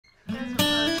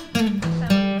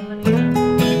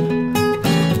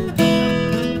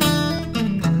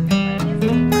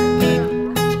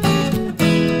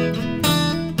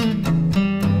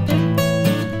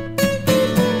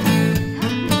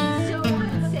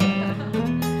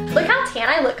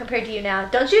look compared to you now?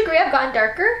 Don't you agree I've gotten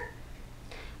darker?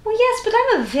 Well, yes, but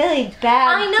I'm a very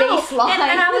bad baseline.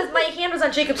 And my hand was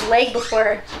on Jacob's leg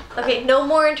before. Okay, no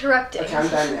more interrupting. Okay, I'm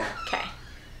done now. Okay.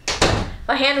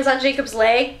 My hand was on Jacob's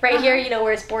leg, right here, you know,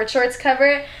 where his board shorts cover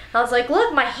it. I was like,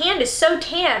 look, my hand is so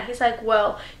tan. He's like,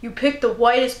 well, you picked the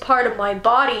whitest part of my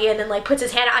body, and then like puts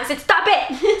his hand out. I said, stop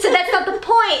it! So that's not the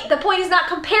point. The point is not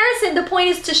comparison. The point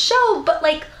is to show, but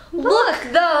like, look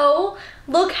though.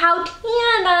 Look how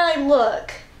tan I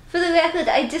look. For the record,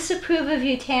 I disapprove of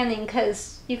you tanning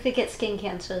because you could get skin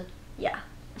cancer. Yeah.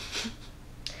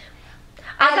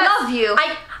 I love you.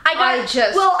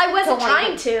 I wasn't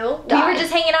trying to. We were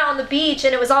just hanging out on the beach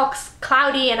and it was all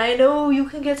cloudy, and I know you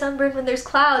can get sunburned when there's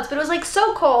clouds, but it was like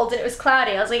so cold and it was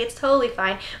cloudy. I was like, it's totally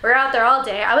fine. We were out there all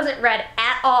day. I wasn't red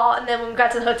at all, and then when we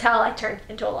got to the hotel, I turned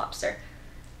into a lobster.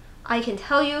 I can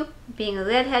tell you, being a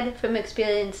redhead from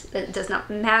experience, that it does not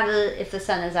matter if the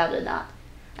sun is out or not.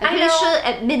 I'm pretty sure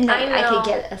at midnight I could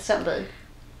get a sunburn.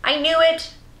 I knew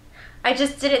it. I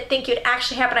just didn't think it would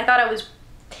actually happen. I thought I was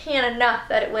tan enough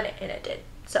that it wouldn't, and it did.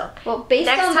 So, well, based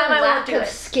on the lack of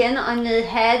skin on your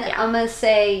head, I'm going to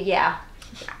say, yeah.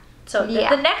 So,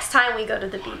 the next time we go to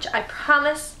the beach, I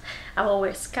promise I will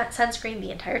wear sunscreen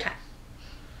the entire time.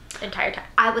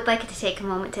 I would like to take a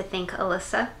moment to thank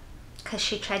Alyssa, because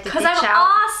she tried to ditch out. Because I'm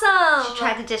awesome! She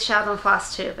tried to ditch out on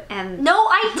FlossTube, and... No,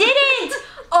 I didn't!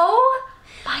 Oh,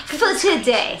 my goodness. For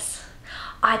today.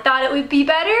 I thought it would be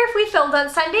better if we filmed on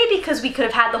Sunday because we could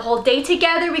have had the whole day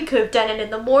together. We could have done it in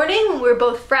the morning when we were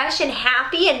both fresh and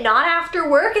happy and not after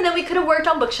work, and then we could have worked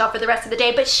on Bookshelf for the rest of the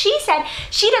day. But she said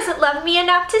she doesn't love me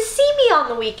enough to see me on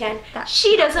the weekend.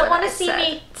 She doesn't want to see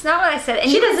me. It's not what I said.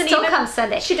 And she doesn't still come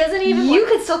Sunday. She doesn't even. You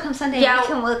could still come Sunday. Yeah, and we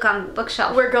can work on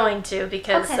Bookshelf. We're going to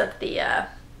because of the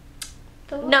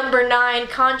number 9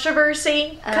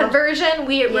 controversy conversion.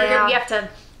 We have to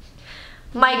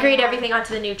migrate everything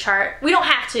onto the new chart. We don't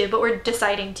have to, but we're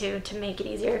deciding to make it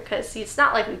easier because it's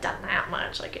not like we've done that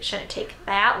much. Like, it shouldn't take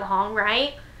that long,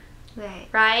 right?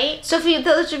 Right? So for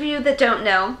those of you that don't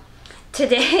know,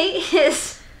 today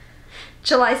is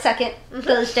July 2nd,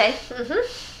 Thursday.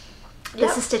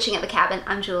 This is Stitching at the Cabin.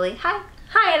 I'm Julie. Hi.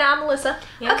 Hi, and I'm Melissa.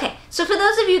 Yep. Okay, so for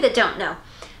those of you that don't know,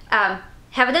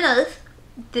 Heaven and Earth,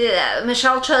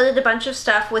 Michelle charted a bunch of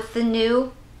stuff with the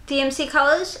new DMC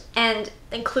colors, and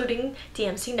including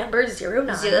DMC number 09.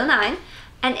 09,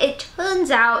 and it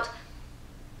turns out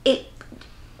it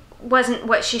wasn't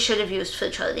what she should have used for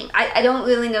charting. I don't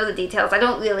really know the details. I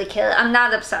don't really care. I'm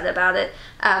not upset about it.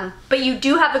 But you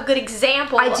do have a good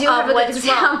example. I do have a good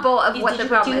example of what the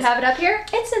problem is. Do you have it up here?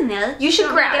 It's in there. You should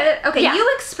grab it. Okay,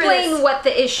 you explain what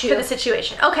the issue for the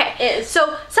situation. Okay, so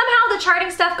somehow the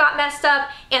charting stuff got messed up,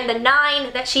 and the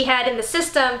 9 that she had in the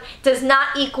system does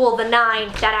not equal the 9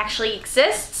 that actually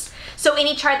exists. So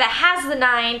any chart that has the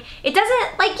 9, it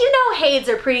doesn't, like, you know, HAEDs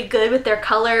are pretty good with their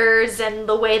colors and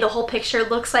the way the whole picture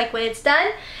looks like when it's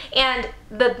done. And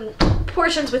the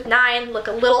portions with 9 look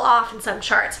a little off in some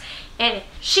charts. And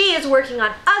she is working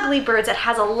on Ugly Birds that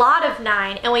has a lot of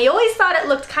 9. And we always thought it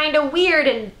looked kind of weird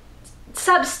and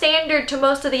substandard to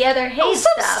most of the other HAED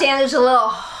stuff. Substandard's a little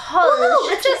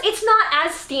harsh. It's not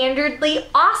as standardly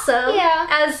awesome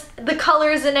as the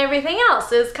colors and everything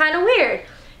else. It's kind of weird.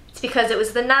 It's because it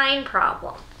was the 9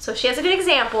 problem. So she has a good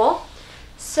example.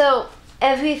 So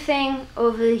everything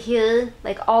over here,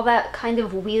 like all that kind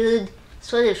of weird,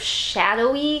 sort of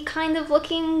shadowy kind of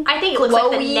looking, I think it looks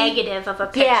like the negative of a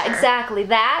picture. Yeah, exactly.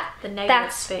 The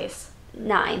negative space.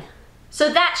 9.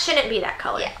 So that shouldn't be that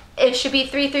color. Yeah. It should be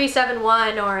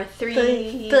 3371 or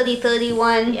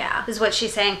 3031. Yeah, is what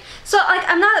she's saying. So like,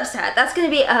 I'm not upset. That's going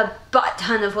to be a butt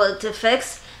ton of work to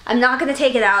fix. I'm not going to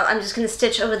take it out. I'm just going to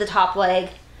stitch over the top leg.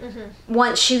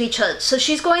 Once she recharts. So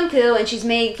she's going through and she's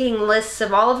making lists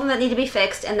of all of them that need to be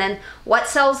fixed, and then what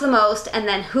sells the most, and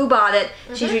then who bought it.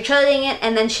 She's recharting it,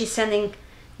 and then she's sending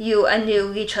you a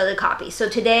new recharted copy. So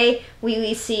today we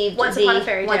received Once Upon a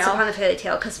Fairy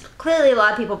Tale, because clearly a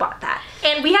lot of people bought that.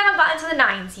 And we haven't gotten to the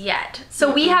 9s yet.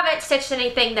 So we haven't stitched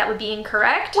anything that would be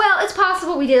incorrect. Well, it's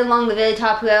possible we did along the very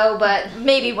top row, but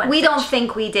maybe one we don't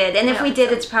think we did. And if we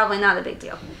did, it's probably not a big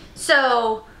deal.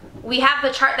 So we have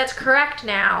the chart that's correct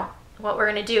now. What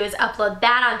we're going to do is upload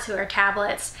that onto our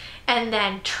tablets and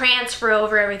then transfer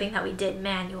over everything that we did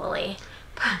manually.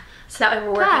 So that way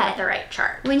we're working with the right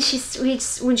chart. When she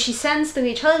sends the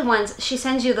recharted ones, she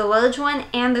sends you the large one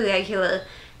and the regular.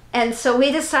 And so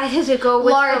we decided to go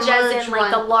with large, the large as in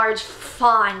like the large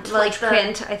font. Large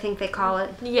print, I think they call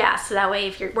it. Yeah, so that way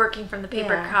if you're working from the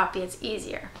paper copy, it's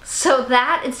easier. So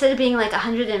that, instead of being like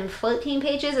 114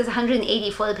 pages, is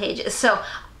 184 pages. So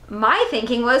my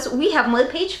thinking was, we have more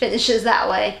page finishes that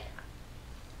way.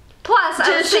 Plus,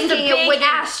 I was thinking a big it wouldn't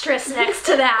asterisk next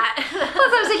to that. Plus,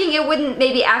 I was thinking it wouldn't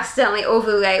maybe accidentally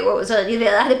overwrite what was already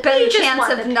there. I had a better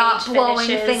chance of not blowing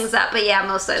things up. But yeah,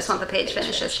 mostly I just want the page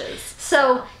finishes.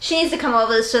 So she needs to come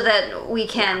over so that we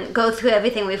can go through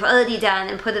everything we've already done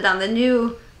and put it on the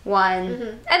new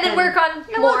one. And then work on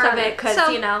more of it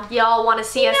because, you know, y'all want to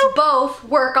see us both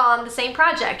work on the same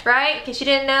project, right? In case you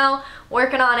didn't know,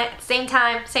 working on it at the same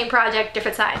time, same project,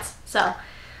 different sides. So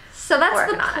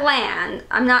that's the plan.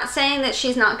 I'm not saying that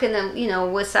she's not gonna, you know,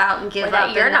 wuss out and give up.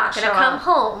 That you're not gonna come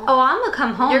home. Oh, I'm gonna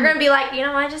come home. You're gonna be like, you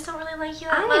know, I just don't really like you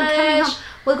that much. Coming home.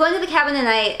 We're going to the cabin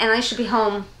tonight, and I should be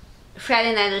home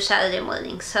Friday night or Saturday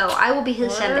morning. So I will be here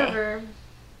Sunday.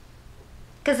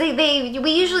 Because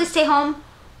we usually stay home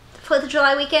for the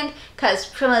July weekend. Because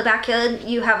from the backyard,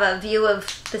 you have a view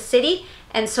of the city,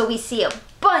 and so we see a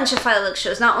bunch of fireworks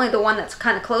shows. Not only the one that's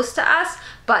kind of close to us,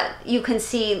 but you can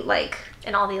see like.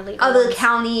 And all the illegal other ones.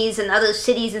 Counties and other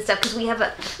cities and stuff, because we have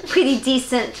a pretty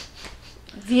decent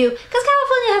view. Because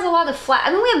California has a lot of flat.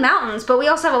 I mean, we have mountains, but we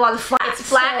also have a lot of flats. It's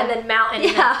flat and then mountain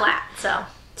and then flat.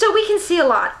 So we can see a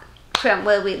lot from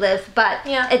where we live, but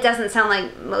it doesn't sound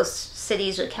like most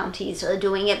cities or counties are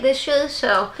doing it this year.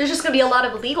 So there's just gonna be a lot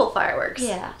of illegal fireworks.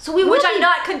 Yeah. So which I'm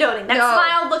not condoning. That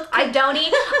smile looked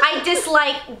condoning. I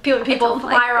dislike when people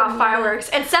fire off fireworks.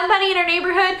 And somebody in our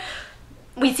neighborhood,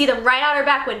 we see them right out our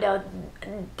back window.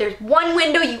 There's one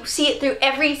window, you see it through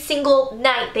every single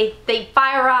night. They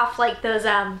fire off like those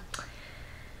little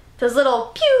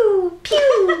pew pew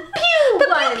pew the pew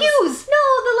pews.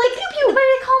 No, the like pew pew. What do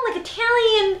they call them? Like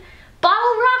Italian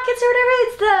bottle rockets or whatever.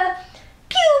 It's the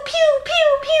pew pew pew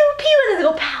pew pew, and then they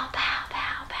go pow pow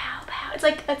pow pow pow. It's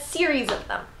like a series of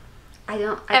them.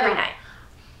 Every night.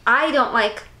 I don't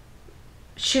like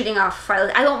shooting off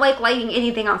fire. I don't like lighting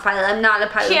anything on fire. I'm not a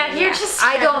pilot. Yeah, you're just.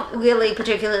 I don't really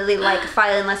particularly like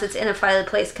fire unless it's in a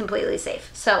fireplace completely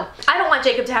safe. So I don't want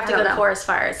Jacob to have to go to forest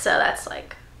fires. So that's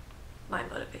like my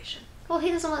motivation. Well, he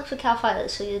doesn't work for Cal Fire,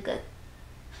 so you're good.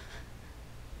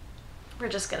 We're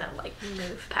just gonna like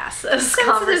move past this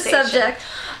conversation. Subject.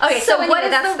 Okay, so anyway, what is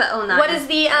that's the 09. What is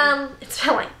the It's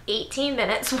been like 18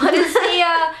 minutes. What is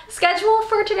the schedule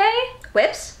for today?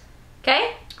 Whips.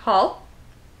 Okay. Haul.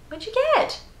 What'd you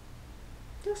get?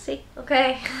 You'll see.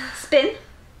 Okay. Spin.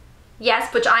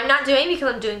 Yes, which I'm not doing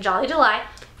because I'm doing Jolly July.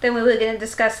 Then we were going to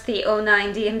discuss the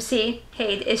 09 DMC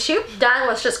HAED issue. Done.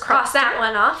 Let's just cross that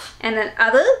one off. And then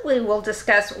we will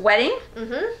discuss wedding.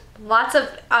 Lots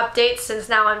of updates since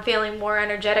now I'm feeling more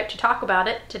energetic to talk about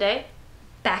it today.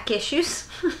 Back issues.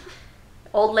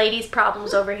 Old lady's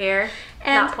problems over here.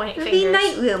 And not pointing fingers. The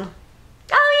night room.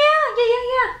 Oh, yeah.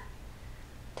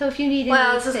 So if you need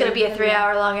well, this is going to be a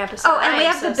 3-hour long episode. Oh, and we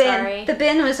have the bin. Sorry. The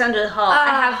bin was under the hall. I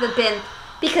have the bin.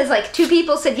 Because like 2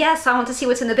 people said, yes, I want to see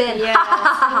what's in the bin. Yes.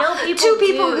 No, people 2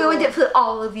 people ruined it for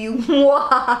all of you.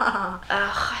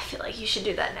 I feel like you should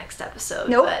do that next episode.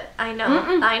 Nope. But I know.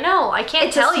 I know. I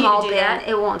can't tell you to do that.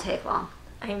 It won't take long.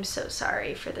 I'm so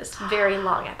sorry for this very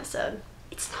long episode.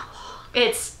 It's not long.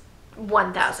 It's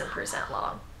 1000%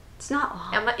 long. It's not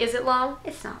long. Is it long?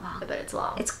 It's not long. I bet it's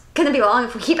long. It's gonna be long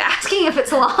if we keep asking if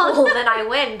it's long. Well, then I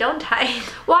win, don't I?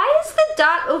 Why is the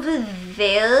dot over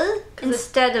there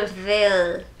instead of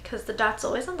there? Because the dot's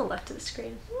always on the left of the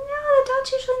screen. No, the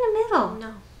dot's usually in the middle.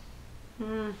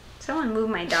 No. Someone move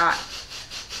my dot.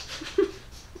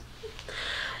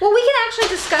 Well, we can actually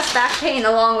discuss back pain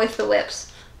along with the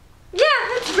whips. Yeah,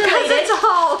 it's related. Because it's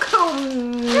all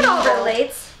it all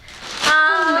relates.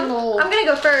 I'm gonna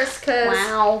go first because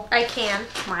I can.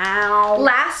 Wow.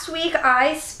 Last week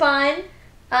I spun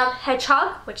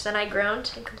hedgehog, which then I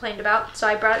groaned and complained about, so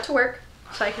I brought it to work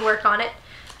so I can work on it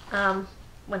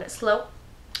when it's slow.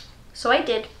 So I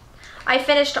did. I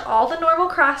finished all the normal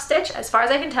cross stitch as far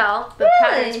as I can tell. The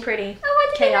pattern's pretty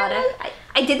chaotic.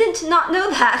 I didn't not know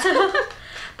that.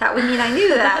 That would mean I knew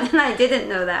that, and I didn't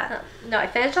know that. No, I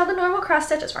finished all the normal cross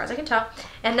stitch as far as I can tell,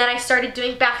 and then I started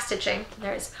doing back stitching.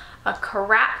 There's a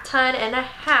crap ton and a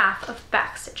half of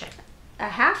back stitching. A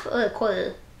half or a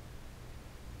quarter?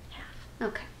 Half.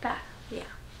 Okay. Back. Yeah,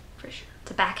 for sure.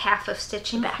 The back half of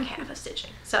stitching? The back half of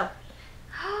stitching. So,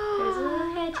 there's a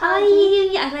little hedgehog.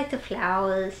 I like the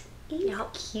flowers.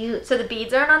 Yep. Cute. So the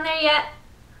beads aren't on there yet.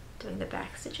 Doing the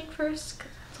back stitching first,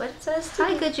 because that's what it says to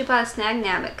How good you bought a snag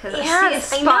nabbit, because I see a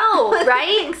spot. I know,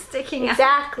 right? Sticking out.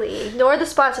 Exactly. Ignore the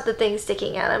spots of the things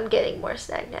sticking out. I'm getting more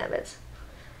snag nabbits.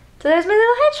 So there's my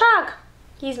little hedgehog.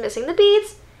 He's missing the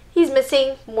beads. He's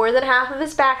missing more than half of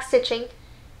his back stitching.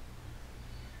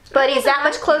 But he's that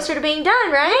much closer to being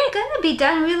done, right? It's gonna be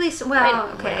done really soon. Well,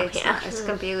 okay, it's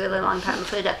gonna be a really long time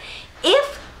before you're done.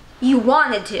 If you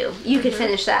wanted to, you could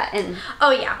finish that in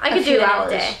I could do that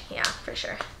hours. in a day. Yeah, for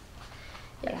sure.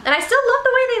 Yeah. And I still love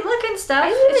the way they look and stuff. I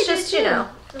really it's just, do you too. know,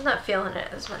 I'm not feeling it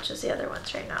as much as the other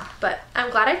ones right now. But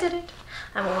I'm glad I did it.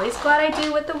 I'm always glad I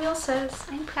do what the wheel says.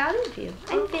 I'm proud of you.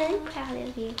 I'm very proud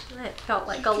of you. It felt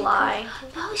like a lie.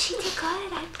 No, she did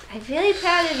good. I'm really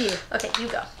proud of you. Okay, you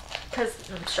go.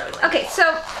 Because I'm struggling. Okay,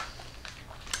 so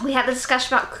we had a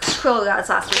discussion about scroll guards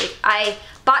last week. I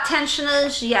bought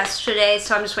tensioners yesterday,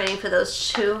 so I'm just waiting for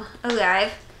those to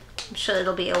arrive. I'm sure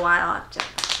it'll be a while.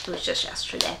 It was just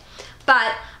yesterday.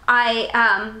 But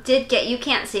I did get, you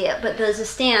can't see it, but there's a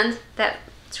stand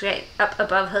that's right up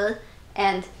above her,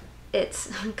 and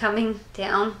it's coming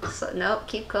down. So no,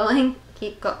 keep going,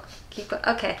 keep going.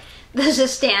 Okay, there's a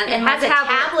stand. It has a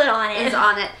tablet on it. Is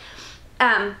on it.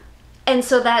 And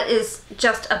so that is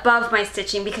just above my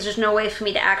stitching because there's no way for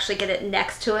me to actually get it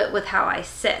next to it with how I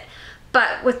sit.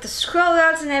 But with the scroll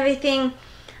guards and everything,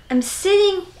 I'm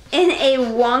sitting in a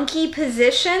wonky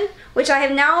position, which I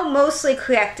have now mostly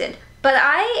corrected. But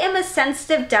I am a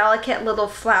sensitive, delicate little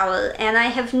flower, and I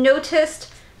have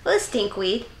noticed, well, it's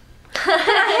stinkweed.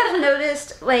 I have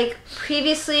noticed, like,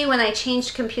 previously when I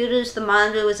changed computers, the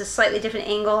monitor was a slightly different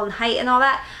angle and height and all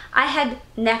that. I had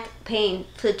neck pain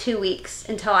for 2 weeks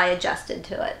until I adjusted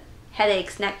to it.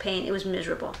 Headaches, neck pain, it was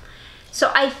miserable.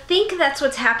 So I think that's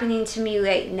what's happening to me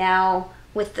right now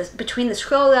with this, between the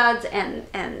scroll guards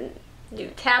and new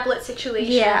tablet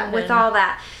situation. Yeah, with all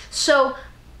that. So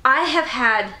I have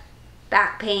had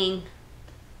back pain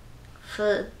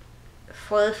for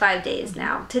 4 or 5 days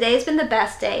now. Today's been the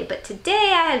best day, but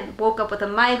today I had woke up with a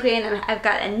migraine and I've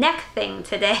got a neck thing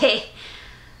today.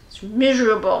 It's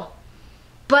miserable.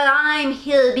 But I'm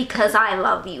here because I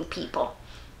love you people.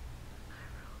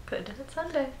 Good. It's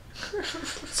Sunday.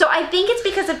 So I think it's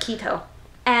because of keto.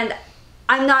 And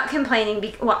I'm not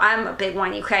complaining, well, I'm a big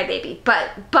whiny crybaby,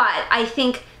 but I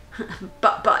think,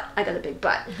 I got a big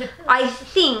but. I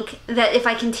think that if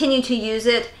I continue to use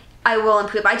it, I will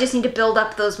improve. I just need to build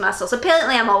up those muscles.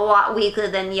 Apparently I'm a lot weaker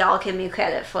than y'all give me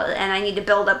credit for, and I need to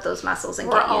build up those muscles and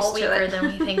get used to it. We're all weaker than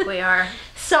we think we are.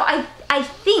 So I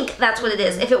think that's what it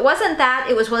is. If it wasn't that,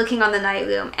 it was working on the night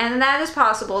room. And that is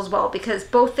possible as well, because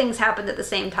both things happened at the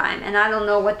same time, and I don't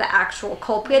know what the actual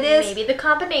culprit is. Maybe the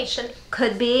combination.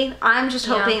 Could be. I'm just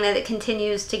hoping that it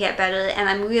continues to get better, and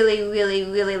I'm really, really,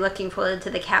 really looking forward to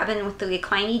the cabin with the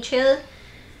reclining chair,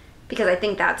 because I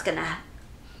think that's going to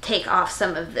take off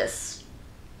some of this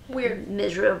weird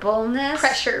miserableness.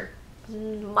 Pressure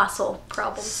muscle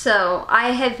problems. So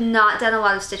I have not done a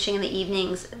lot of stitching in the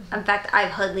evenings. In fact, I've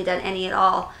hardly done any at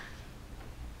all.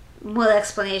 More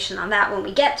explanation on that when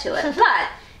we get to it. But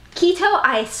Keto,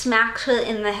 I smacked her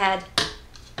in the head.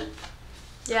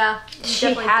 Yeah,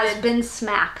 she has been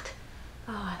smacked.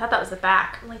 Oh, I thought that was the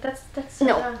back. I'm like, that's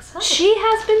no. She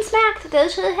has been smacked.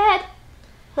 There's her head.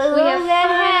 Her little red head.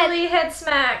 Finally head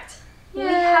smacked. Yay. We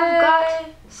have got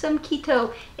some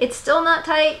Keto. It's still not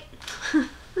tight.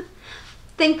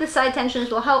 Think the side tensions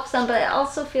will help some, but I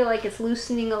also feel like it's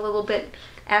loosening a little bit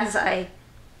as I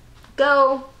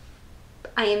go.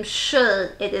 I am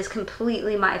sure it is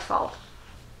completely my fault,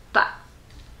 but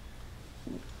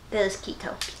there's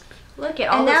Keto. Look at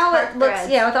all and those now plug it looks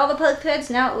threads. Yeah, with all the plug threads,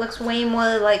 now it looks way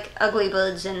more like ugly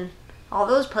birds and all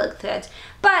those plug threads.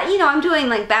 But you know, I'm doing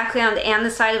like background and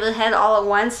the side of the head all at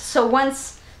once. So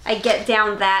once I get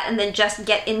down that and then just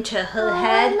get into her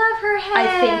head, I love her head.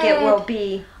 I think it will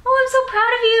be. Oh, I'm so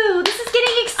proud of you. This is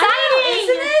getting exciting.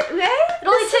 Isn't it? Right? It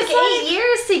only took 8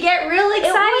 years to get real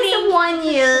exciting. It was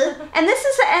 1 year. And this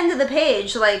is the end of the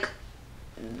page. Like,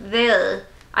 there.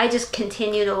 I just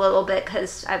continued a little bit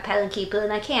because I pattern keeper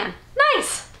and I can.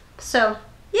 Nice. So,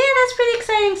 yeah, that's pretty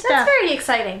exciting stuff. That's very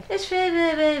exciting. It's really,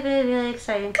 really, really, really, really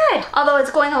exciting. Good. Although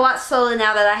it's going a lot slower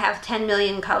now that I have 10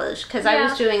 million colors. Because I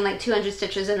was doing like 200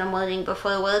 stitches in the morning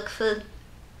before work for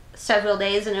several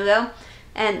days in a row.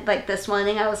 And like this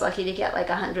morning, I was lucky to get like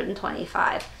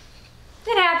 125.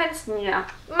 It happens. Yeah.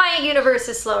 My universe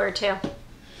is slower too.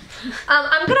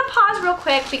 I'm gonna pause real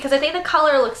quick because I think the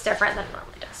color looks different than it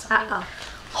normally does. So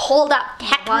hold up,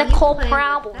 technical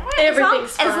problem.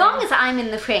 Everything's fine. As long as I'm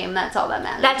in the frame, that's all that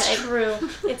matters. That's true.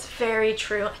 It's very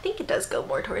true. I think it does go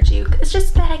more towards you. It's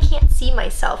just that I can't see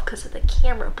myself because of the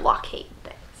camera blockade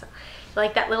thing. So,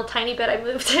 like that little tiny bit, I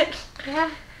moved it. Yeah.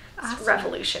 It's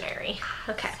revolutionary.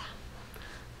 Okay.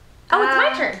 Oh, it's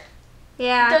my turn.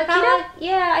 Yeah. Done keto?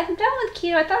 Yeah, I'm done with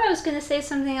keto. I thought I was going to say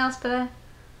something else, but I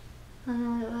don't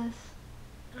know what it was.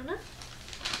 I don't know.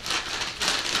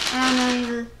 I don't know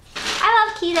either. I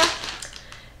love keto.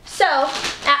 So,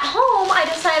 at home, I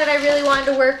decided I really wanted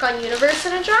to work on Universe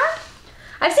in a Jar.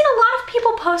 I've seen a lot of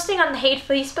people posting on the HAED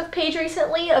Facebook page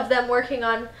recently of them working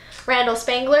on Randall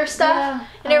Spangler stuff,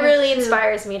 and it really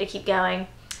inspires me to keep going.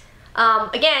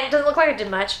 Again, it doesn't look like I did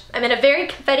much. I'm in a very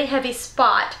confetti heavy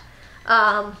spot.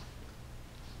 And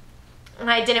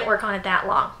I didn't work on it that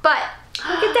long. But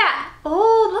look at that.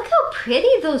 Oh, look how pretty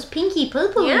those pinky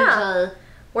purple ones are.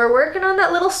 We're working on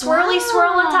that little swirly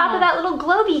swirl on top of that little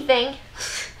globy thing.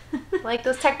 Like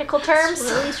those technical terms.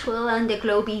 Swirly swirl on the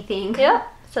globy thing. Yep.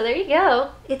 So there you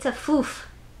go. It's a foof.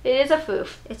 It is a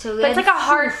foof. It's a red But it's like a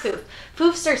hard foof.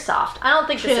 Foofs are soft. I don't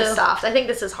think this is soft. I think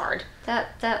this is hard.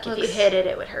 That If looks... you hit it,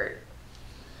 it would hurt.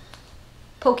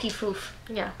 Pokey foof.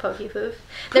 Yeah, pokey foof.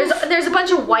 There's a bunch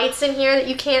of whites in here that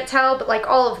you can't tell, but like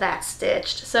all of that's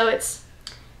stitched. So it's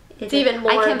even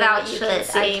more than what you can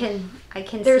see. I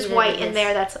can There's see white in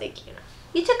there that's like, you know.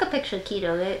 You took a picture of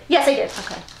Keto, right? Yes, I did.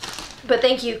 Okay. But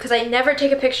thank you, because I never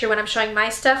take a picture when I'm showing my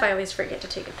stuff. I always forget to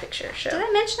take a picture. So. Did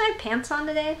I mention I have pants on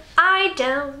today? I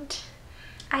don't.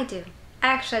 I do. I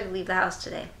actually had to leave the house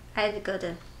today. I had to go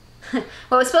to... well,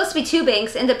 it was supposed to be 2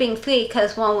 banks, ended up being 3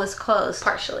 because one was closed.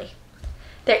 Partially.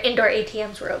 Their indoor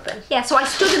ATMs were open. Yeah, so I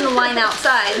stood in the line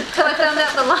outside until I found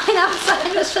out the line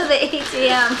outside was for the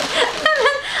ATM. And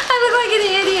then I look like an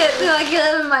idiot. They're like,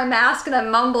 you're in my mask and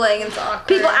I'm mumbling. And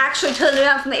people actually turned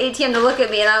around from the ATM to look at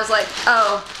me and I was like,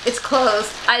 oh, it's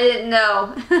closed. I didn't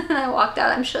know. And I walked out.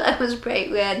 I'm sure I was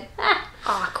bright red.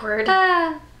 Awkward.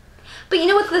 But you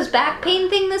know what, this back pain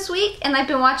thing this week, and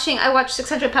I watch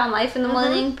 600 Pound Life in the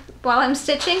morning while I'm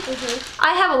stitching.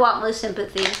 I have a lot more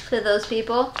sympathy for those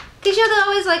people. Because you know, they're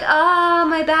always like, oh,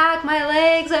 my back, my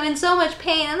legs, I'm in so much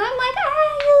pain. And I'm like,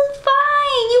 you're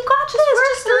fine, you got this,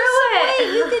 just lose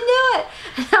weight, you can do it.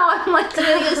 And now I'm like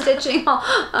sitting here stitching,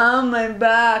 oh, my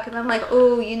back. And I'm like,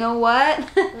 oh, you know what?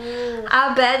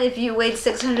 I'll bet if you weighed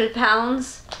 600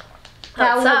 pounds,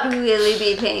 that would really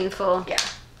be painful. Yeah.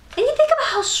 And you think about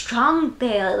how strong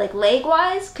they are, like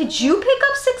leg-wise. Could you pick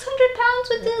up 600 pounds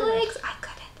with your legs? I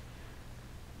couldn't.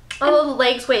 Although the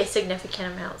legs weigh a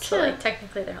significant amount, so like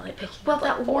technically they're only picking up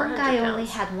like 400 one guy pounds. only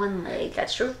had 1 leg.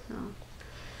 That's true. So.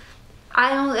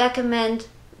 I don't recommend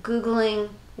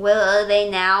Googling where are they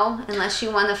now unless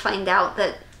you want to find out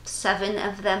that 7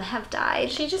 of them have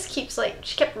died. She just keeps like,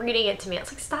 she kept reading it to me. I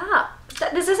was like, stop.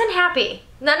 This isn't happy.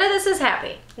 None of this is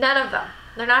happy. None of them.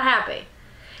 They're not happy.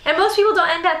 And most people don't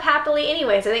end up happily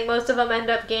anyways. I think most of them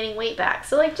end up gaining weight back.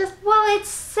 So like just... Well, it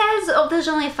says, there's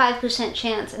only a 5%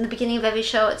 chance. In the beginning of every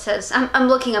show it says, I'm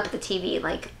looking up at the TV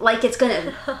like it's going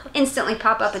to instantly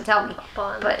pop up and tell me.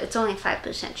 But it's only a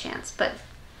 5% chance. But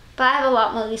I have a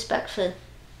lot more respect for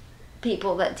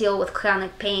people that deal with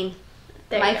chronic pain.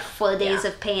 My 4 days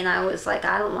of pain, I was like,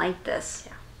 I don't like this.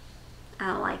 Yeah. I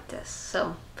don't like this.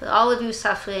 So for all of you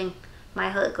suffering,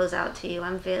 my heart goes out to you.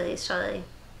 I'm very sorry.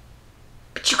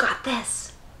 But you got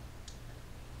this.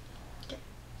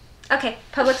 Okay,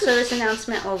 public service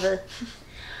announcement over. Okay,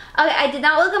 I did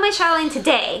not work on my Chatelaine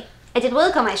today. I did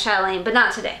work on my Chatelaine, but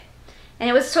not today. And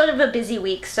it was sort of a busy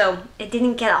week, so it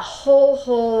didn't get a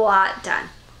whole lot done.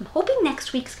 I'm hoping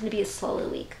next week's going to be a slower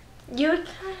week. You would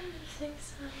kind of think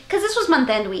so. Because this was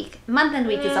month-end week. Month-end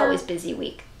week is always busy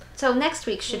week. So next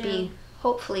week should be,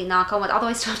 hopefully, knock on wood. Although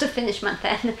I still have to finish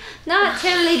month-end. Not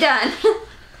totally done.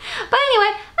 But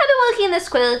anyway, I've been working in this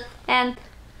quill, and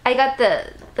I got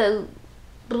the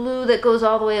blue that goes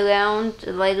all the way around,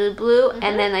 the lighter blue,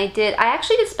 and then I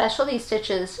actually did specialty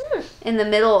stitches in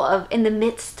the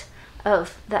midst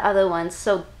of the other ones,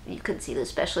 so you could see the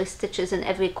specialty stitches in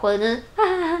every corner.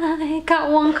 I got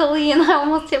wonkily and I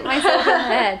almost hit myself in the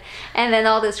head. And then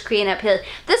all this green up here.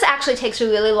 This actually takes a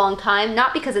really long time,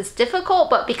 not because it's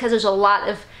difficult, but because there's a lot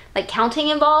of like counting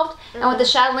involved. And with the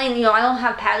Chatelaine, you know, I don't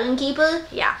have Pattern Keeper.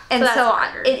 Yeah. And so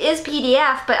it is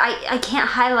PDF, but I can't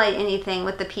highlight anything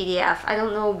with the PDF. I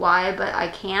don't know why, but I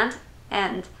can't.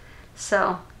 And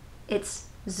so it's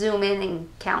zoom in and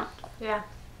count. Yeah.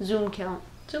 Zoom count.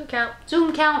 Zoom count.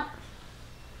 Zoom count.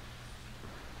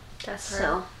 That's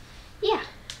so, yeah.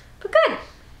 But good.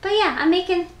 But yeah, I'm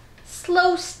making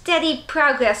slow, steady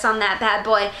progress on that bad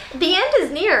boy. The end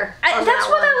is near. That's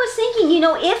what I was thinking. You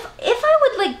know, if I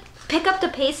would like pick up the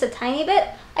pace a tiny bit,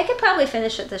 I could probably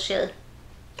finish it this year.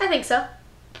 I think so.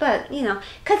 But, you know,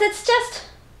 because it's just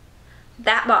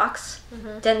that box,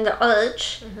 then the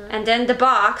arch, and then the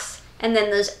box, and then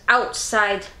there's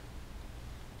outside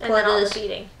and then all the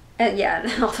beading. Yeah, and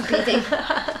then all the beading.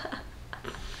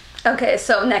 Okay,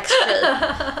 so next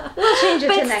year. We'll change it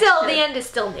to next year. But still, the end is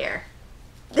still near.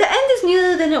 The end is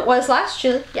nearer than it was last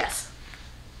year. Yes.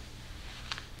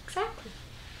 Exactly.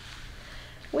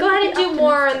 Go ahead and do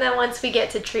more, and then once we get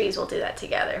to trees, we'll do that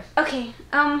together. Okay,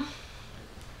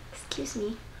 excuse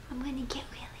me. I'm gonna get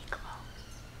really close.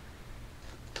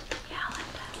 Yeah,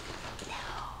 like that. No.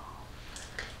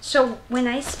 So, when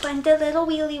I spun the little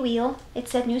wheelie wheel, it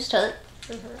said new start.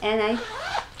 And I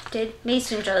did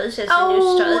mason jars as a new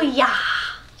Oh, start. yeah.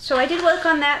 So I did work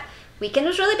on that. Weekend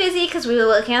was really busy because we were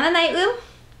working on the night room.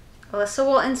 Alyssa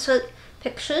will insert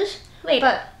pictures.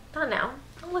 Later. Not now.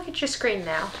 I'll look at your screen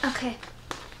now. Okay,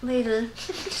 later.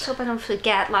 Just hope I don't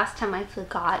forget. Last time I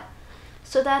forgot.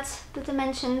 So that's the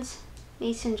dimensions,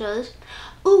 mason jars.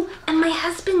 Ooh, and my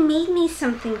husband made me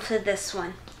something for this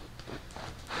one.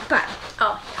 But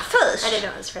first, I didn't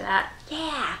know it was for that.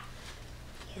 yeah,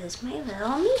 here's my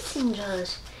little mason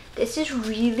jars. This is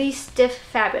really stiff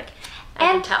fabric. I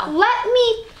And can tell. let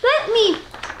me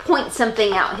point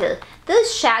something out here.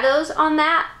 There's shadows on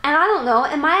that, and I don't know.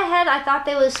 In my head, I thought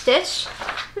they were stitched.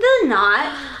 They're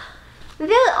not.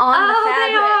 They're on the fabric.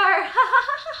 They are.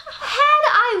 Had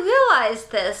I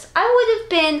realized this, I would have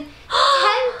been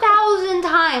 10,000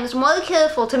 times more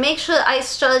careful to make sure I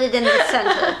started in the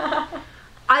center.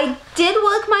 I did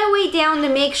work my way down to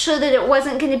make sure that it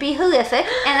wasn't going to be horrific,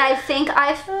 and I think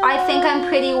I'm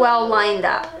pretty well lined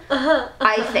up.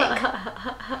 I think.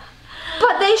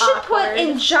 But they should put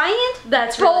in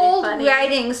giant, bold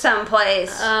writing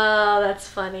someplace. Oh, that's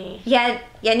funny. Yeah,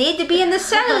 you need to be in the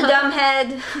center,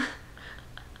 dumbhead.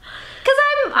 Because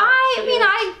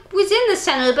I was in the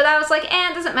center, but I was like,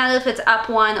 it doesn't matter if it's up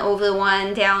one, over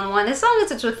one, down one. As long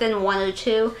as it's within one or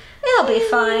two, it'll be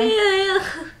fine.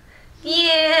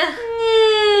 Yeah.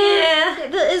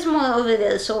 There is more over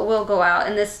there, so it will go out,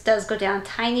 and this does go down a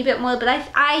tiny bit more, but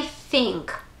I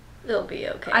think It'll be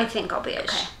okay. I think I'll be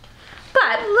okay.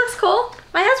 But It looks cool.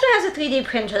 my husband has a 3D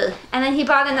printer, and then he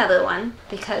bought another one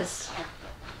because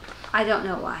I don't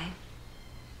know why.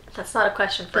 That's not a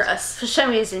question for us. For some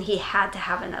reason, he had to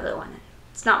have another one.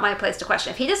 It's not my place to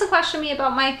question. If he doesn't question me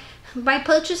about my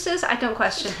purchases, I don't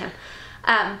question him.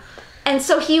 And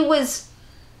so he was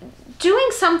doing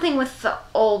something with the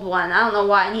old one. I don't know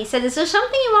why. And he said, "Is there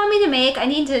something you want me to make? I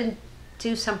need to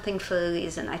do something for a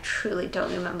reason." I truly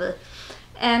don't remember.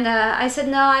 And I said,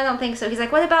 "No, I don't think so." He's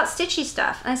like, "What about stitchy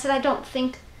stuff?" And I said, "I don't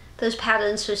think there's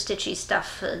patterns for stitchy stuff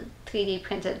for 3D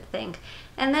printed thing."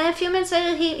 And then a few minutes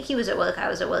later, he was at work, I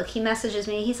was at work. He messages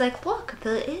me. He's like, "Look,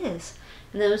 there is."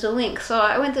 And there was a link. So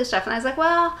I went through stuff, and I was like,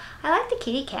 "Well, I like the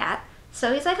kitty cat."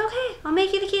 So he's like, "Okay, I'll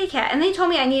make you the kitty cat." And then he told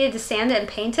me I needed to sand it and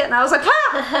paint it. And I was like, no,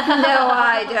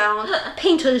 I don't.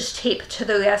 Painter's tape to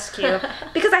the rescue.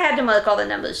 Because I had to mark all the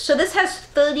numbers. So this has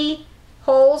 30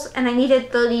 holes, and I needed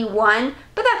 31.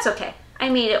 But that's okay. I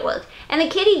made it work. And the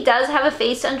kitty does have a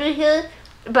face under here,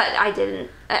 but I didn't.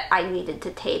 I needed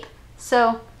to tape.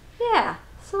 So, yeah.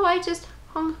 So I just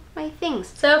hung my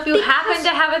things. So if you happen to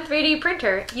have a 3D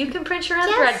printer, you can print your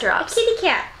own thread drops. A kitty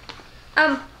cat.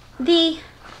 The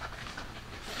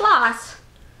floss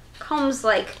comes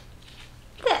like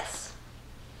this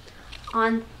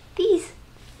on these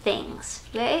things,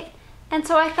 right? And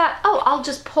so I thought, oh, I'll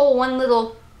just pull one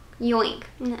little yoink.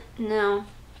 No.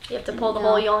 You have to pull the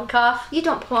whole yoink off? You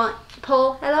don't pull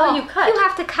at all. Oh, you cut. You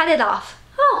have to cut it off.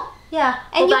 Oh. Yeah.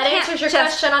 And well, that answers your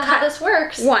question on how this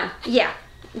works. One. Yeah.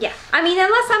 Yeah. I mean,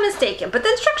 unless I'm mistaken. But the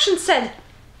instructions said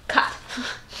cut.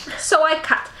 So I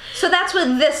cut. So that's where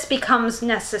this becomes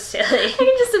necessary. I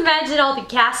can just imagine all the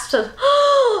gasps of,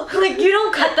 like, you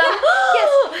don't cut them. Yes.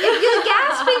 If you're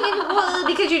gasping in horror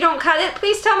because you don't cut it,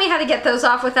 please tell me how to get those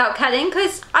off without cutting,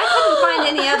 because I couldn't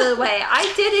find any other way.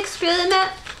 I did experiment.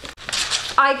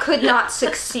 I could not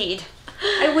succeed.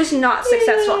 I was not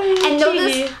successful. And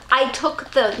notice I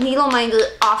took the needle minder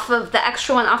off of the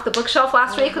extra one off the bookshelf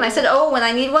last week when I said, oh, when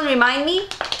I need one, remind me.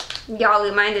 Y'all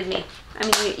reminded me. I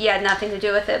mean, you had nothing to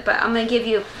do with it, but I'm gonna give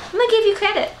you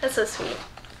credit. That's so sweet.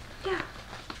 Yeah.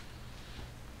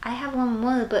 I have one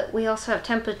more, but we also have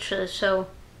temperature, so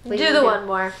do the one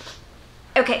more.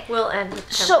 Okay. We'll end with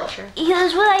temperature. So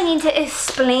here's what I need to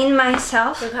explain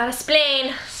myself. We gotta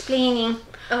explain. Explaining.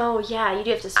 Oh yeah, you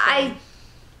do have to explain.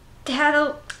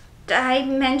 I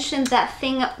mentioned that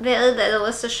thing up there that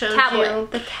Alyssa showed you,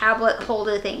 the tablet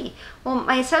holder thingy. Well,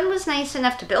 my son was nice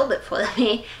enough to build it for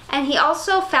me, and he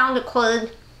also found a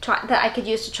cord that I could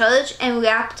use to charge and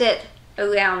wrapped it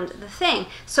around the thing.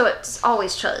 So it's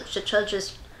always charged. It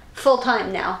charges full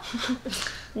time now,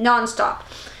 non-stop.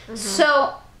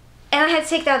 So, and I had to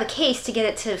take it out of the case to get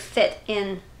it to fit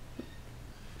in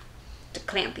the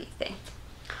clampy thing.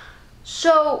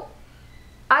 So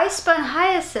I spun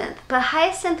Hyacinth, but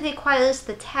Hyacinth requires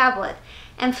the tablet.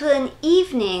 And for an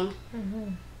evening,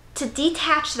 to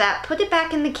detach that, put it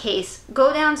back in the case,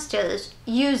 go downstairs,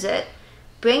 use it,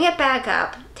 bring it back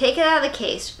up, take it out of the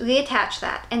case, reattach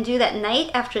that, and do that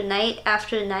night after night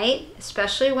after night,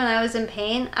 especially when I was in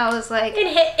pain, I was like,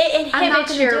 it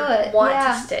inhibits your want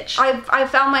to stitch. I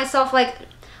found myself like,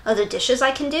 are there dishes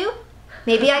I can do?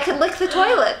 Maybe I could lick the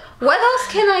toilet. What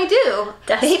else can I do?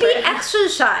 Desperate. Maybe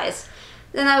exercise.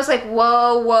 Then I was like,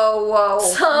 whoa, whoa, whoa.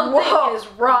 Something is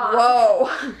wrong. Whoa.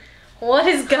 What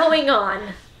is going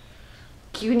on?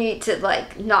 You need to,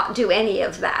 like, not do any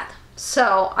of that.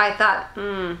 So I thought,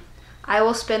 I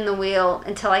will spin the wheel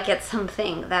until I get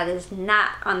something that is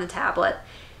not on the tablet.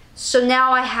 So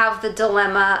now I have the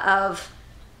dilemma of,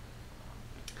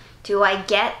 do I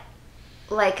get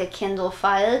like a Kindle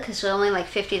Fire, because they're only like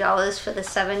 $50 for the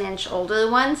 7-inch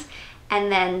older ones, and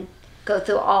then go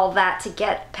through all that to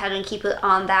get Pattern Keeper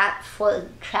on that for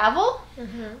travel?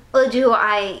 Or do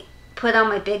I put on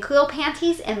my big girl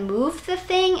panties and move the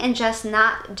thing and just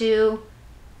not do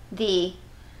the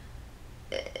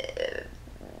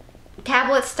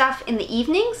tablet stuff in the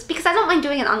evenings? Because I don't mind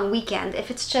doing it on the weekend. If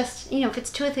it's just, if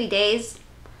it's 2 or 3 days,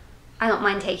 I don't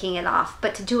mind taking it off.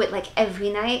 But to do it like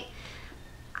every night,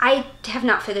 I have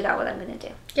not figured out what I'm going to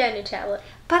do. Get a new tablet.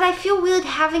 But I feel weird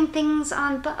having things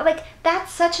on, like,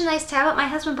 that's such a nice tablet. My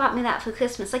husband bought me that for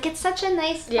Christmas. Like, it's such a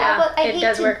nice tablet. I hate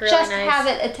to just have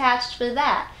it attached for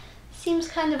that. Seems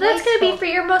kind of wasteful. That's going to be for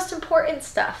your most important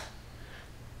stuff.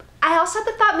 I also had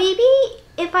the thought, maybe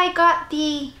if I got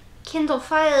the Kindle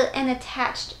Fire and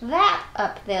attached that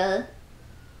up there,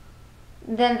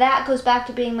 then that goes back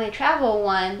to being my travel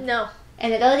one. No.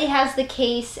 And it already has the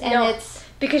case, and it's...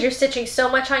 Because you're stitching so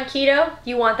much on keto,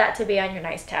 you want that to be on your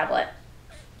nice tablet.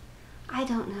 I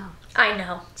don't know. I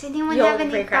know. Does anyone have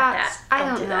any thoughts? That. I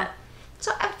don't know.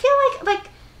 So I feel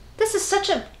like this is such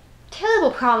a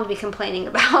terrible problem to be complaining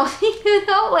about.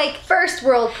 Like first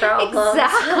world problems.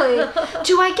 Exactly.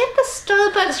 Do I get the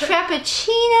Starbucks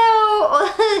Frappuccino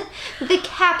or the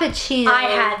cappuccino? I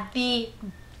had the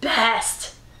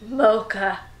best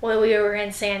mocha when we were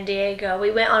in San Diego. We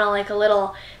went on a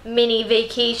little mini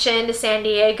vacation to San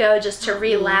Diego just to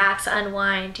relax,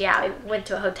 unwind. Yeah, we went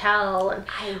to a hotel and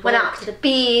went out to the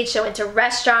beach. I went to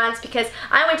restaurants because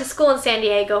I went to school in San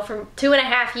Diego for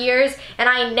 2.5 years and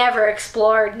I never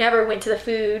explored, never went to the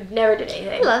food, never did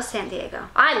anything. I love San Diego.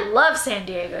 I love San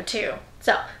Diego too.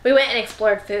 So we went and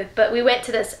explored food, but we went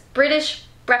to this British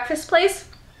breakfast place,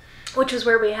 which was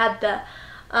where we had the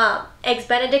Eggs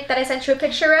Benedict that I sent you a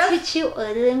picture of. Did you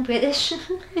order in British?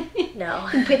 No.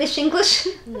 In British English?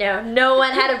 No, no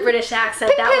one had a British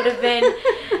accent. That would have been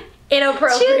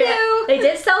inappropriate. Choo-choo. They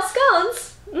did sell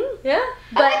scones. Yeah.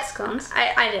 But I like scones.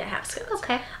 I didn't have scones.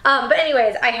 Okay. But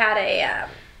anyways, I had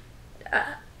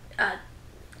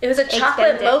it was a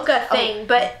chocolate mocha thing,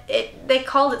 but they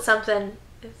called it something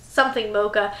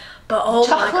mocha. But oh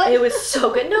my god, it was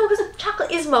so good. No, because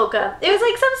chocolate is mocha. It was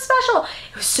like something special.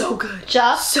 It was so good.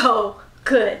 So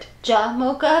good.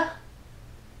 Jamocha.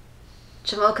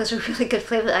 Jamocha's a really good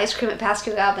flavored ice cream at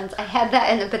Baskin Robbins. I had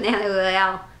that in a Banana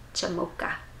Royale.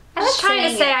 Jamocha. I was trying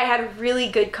to say I had really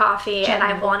good coffee and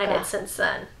I've wanted it since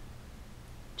then.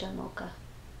 Jamocha.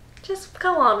 Just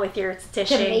go on with your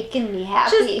stitching. You're making me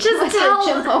happy. Just tell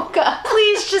Jamocha.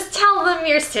 Please just tell them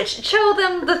your stitching. Show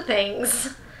them the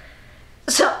things.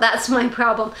 So that's my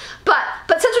problem. But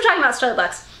since we're talking about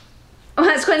Starbucks, when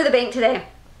I was going to the bank today,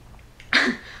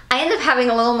 I ended up having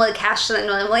a little more cash than I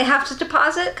normally have to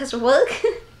deposit because of work.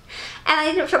 And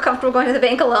I didn't feel comfortable going to the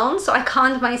bank alone, so I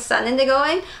conned my son into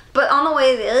going. But on the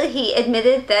way there, he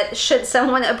admitted that should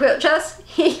someone approach us,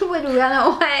 he would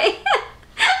run away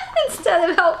instead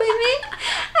of helping me.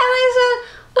 And I said,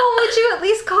 well, would you at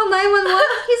least call 911?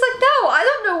 He's like, no, I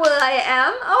don't know where I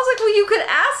am. I was like, well, you could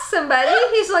ask somebody.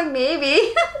 He's like,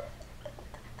 maybe.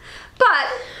 But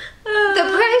the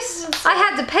price I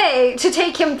had to pay to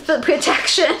take him for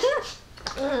protection.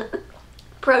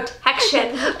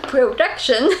 Protection.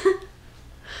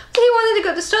 So he wanted to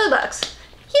go to Starbucks.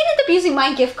 He ended up using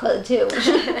my gift card too.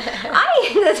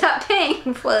 I ended up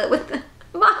paying for it with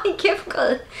my gift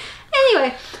card.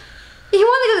 Anyway, he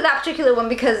wanted to go to that particular one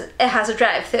because it has a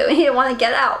drive-thru and he didn't want to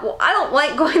get out. Well, I don't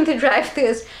like going through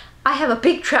drive-thrus. I have a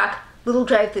big truck, little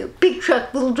drive-thru. Big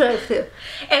truck, little drive-thru.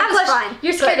 And plus, fine,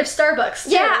 you're scared of Starbucks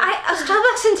too. Yeah,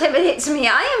 Starbucks intimidates me.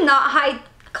 I am not high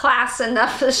class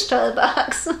enough for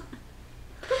Starbucks.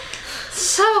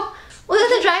 So, we're at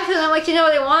the drive-thru and I'm like, do you know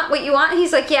what you want? And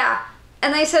he's like, yeah.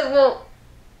 And I said, well,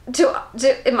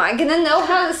 am I gonna know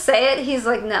how to say it? He's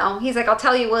like, no. He's like, I'll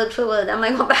tell you word for word. I'm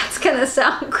like, well, that's gonna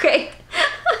sound great.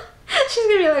 She's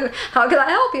gonna be like, how can I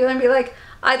help you? And be like,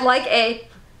 I'd like a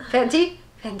venti,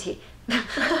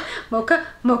 mocha,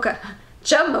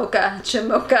 Jamocha. You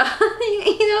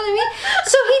know what I mean?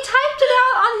 So he typed it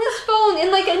out on his phone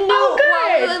in like a note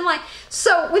while we were in line.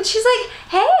 So when she's like,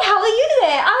 hey, how are you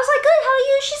today? I was like, good, how are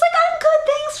you? She's like, I'm good,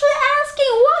 thanks for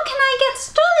asking. What can I get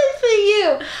started for you?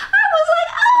 I was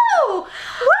like, oh,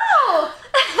 wow.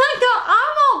 And I go,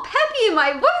 I'm all peppy and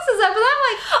my voice is up and I'm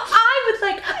like, I would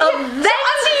like a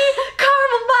venti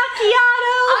caramel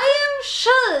macchiato. I am shocked.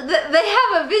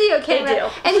 camera. They do.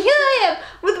 And here I am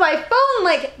with my phone,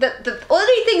 like, the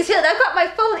only thing's here. I've got my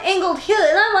phone angled here,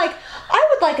 and I'm like, I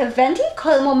would like a venti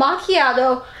caramel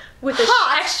macchiato with an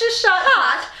extra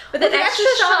shot with an extra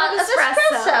shot of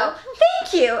espresso.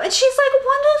 Thank you. And she's like,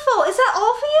 wonderful. Is that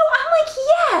all for you? I'm like,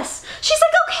 yes. She's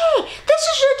like, okay, this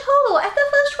is your total at the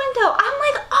first window. I'm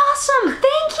like, awesome.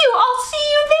 Thank you. I'll see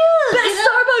you there. Best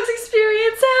Starbucks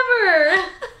experience ever.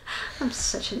 I'm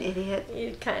such an idiot.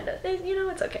 You kind of,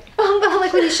 it's okay.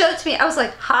 Like when you showed it to me, I was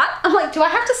like, hot? I'm like, do I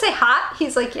have to say hot?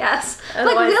 He's like, yes. I'm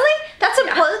like, Otherwise- really? That's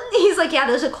important? He's like, yeah,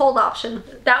 there's a cold option.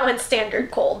 That one's standard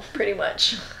cold, pretty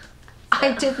much.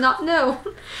 I did not know.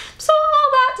 So all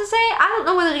that to say, I don't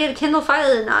know whether to get a Kindle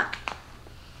Fire or not.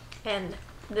 And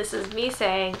this is me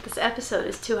saying this episode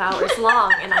is 2 hours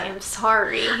long, and I am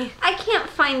sorry. I can't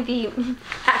find the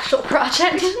Actual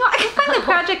project. No, I can find the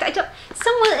project. I don't.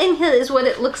 Somewhere in here is what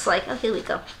it looks like. Oh, here we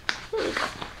go. Here we go.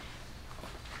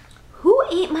 Who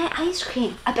ate my ice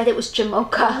cream? I bet it was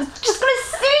Jamocha. I was just gonna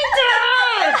say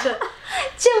that.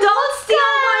 Don't steal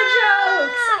my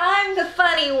jokes. I'm the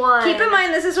funny one. Keep in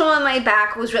mind, this is when my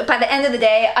back was. By the end of the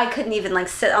day, I couldn't even like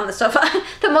sit on the sofa.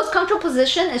 The most comfortable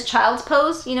position is child's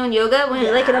pose. You know, in yoga, when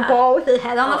you're like in a ball with your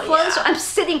head on the floor. Yeah. So I'm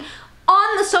sitting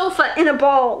on the sofa in a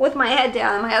ball with my head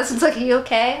down, and my husband's like, "Are you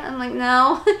okay?" I'm like,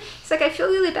 "No." He's like, "I feel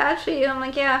really bad for you." I'm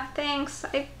like, "Yeah, thanks.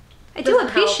 I do Doesn't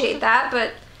appreciate help. that,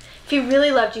 but." If he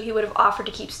really loved you, he would have offered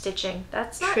to keep stitching.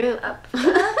 That's not True. up.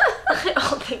 I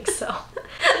don't think so.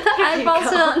 The eyeballs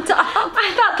are on top.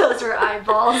 I thought those were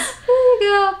eyeballs. There you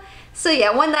go. So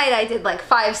yeah, one night I did like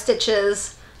 5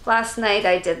 stitches. Last night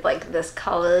I did like this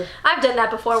color. I've done that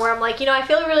before where I'm like, I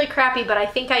feel really crappy, but I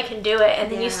think I can do it.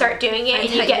 And then you start doing it and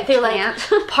you get through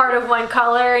like part of one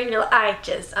color and you're like,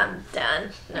 I'm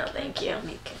done. No, thank you.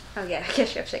 Oh yeah, I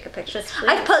guess you have to take a picture. Yes, please.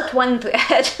 I've put one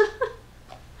thread.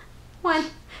 One.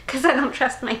 Because I don't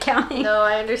trust my counting. No,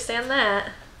 I understand that.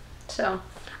 So,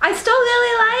 I still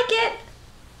really like it.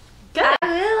 Good. I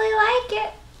really like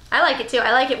it. I like it too.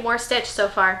 I like it more stitched so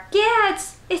far. Yeah,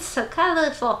 it's so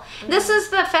colorful. This is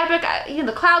the fabric,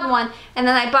 the cloud one, and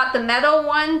then I bought the metal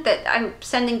one that I'm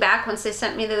sending back once they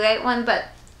sent me the right one, but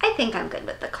I think I'm good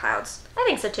with the clouds. I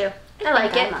think so too. I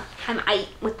like it. I'm aight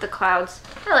with the clouds.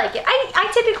 I like it.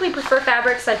 I typically prefer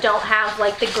fabrics that don't have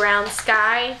like the ground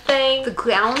sky thing. The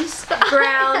ground sky?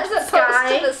 Ground As opposed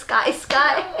sky. to the sky.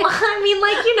 I mean,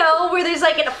 like, where there's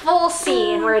like a full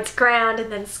scene where it's ground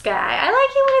and then sky. I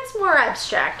like it when it's more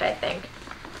abstract, I think.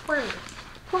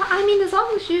 Well, I mean, as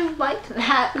long as you like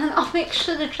that, then I'll make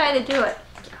sure to try to do it.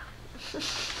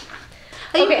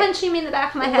 Are you punching me in the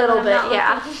back of my head? A little bit,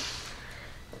 yeah.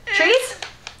 Trees?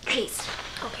 Trees.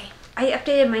 Okay. I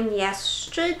updated mine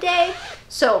yesterday,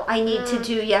 so I need to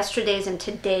do yesterday's and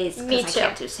today's Me because too. I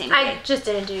can't do same day. I just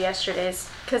didn't do yesterday's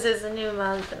because it's a new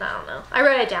month and I don't know. I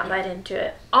wrote it down, but I didn't do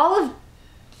it. All of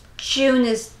June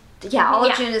is, all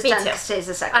of June is me done too. because today's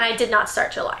the 2nd. And I did not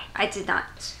start July. I did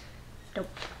not. Nope.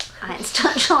 I didn't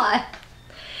start July.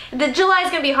 The July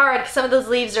is going to be hard because some of those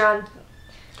leaves are on,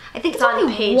 I think it's on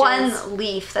only pages. one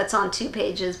leaf that's on 2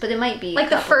 pages, but it might be like a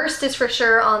the couple. first is for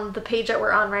sure on the page that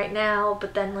we're on right now,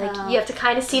 but then like you have to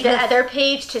kind of see the other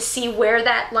page to see where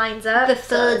that lines up. The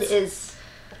third is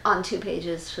on 2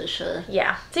 pages for sure.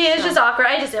 Yeah. See, it's just awkward.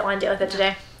 I just didn't want to deal with it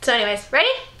today. So anyways, ready?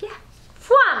 Yeah.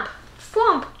 Thwomp.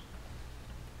 Flump.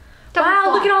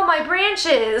 Wow, look at all my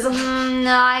branches.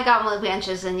 No, I got more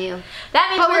branches than you. That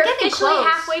means But we're we're getting officially close.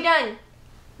 halfway done.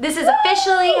 This is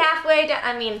officially halfway done.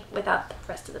 I mean, without the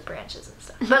rest of the branches and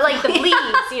stuff. But like the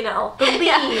leaves, the leaves.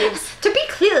 Yeah. To be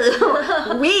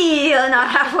clear, we are not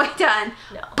halfway done.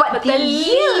 No. But the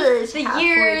years, the halfway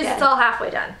years, done. it's all halfway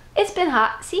done. It's been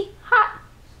hot. See? Hot.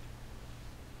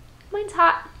 Mine's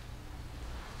hot.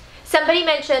 Somebody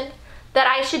mentioned that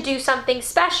I should do something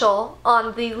special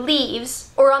on the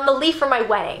leaves or on the leaf for my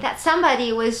wedding. That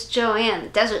somebody was Joanne, the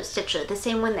Desert Stitcher, the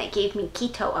same one that gave me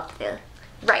keto up there.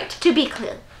 Right. To be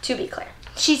clear. To be clear.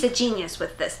 She's a genius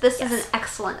with this. This is Yes. an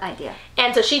excellent idea.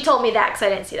 And so she told me that because I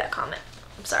didn't see that comment.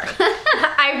 I'm sorry.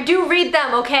 I do read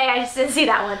them, okay? I just didn't see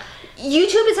that one.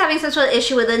 YouTube is having some sort of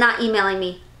issue where they're not emailing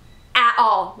me at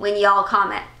all when y'all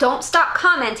comment. Don't stop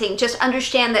commenting. Just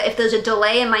understand that if there's a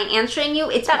delay in my answering you,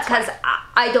 it's because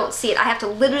I don't see it. I have to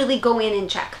literally go in and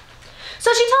check.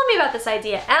 So she told me about this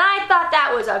idea, and I thought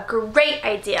that was a great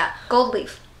idea. Gold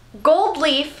leaf. Gold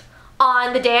leaf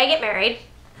on the day I get married.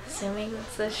 Assuming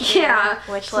it's this year. Yeah,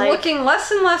 Which, it's like, looking less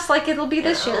and less like it'll be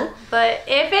this year. But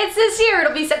if it's this year,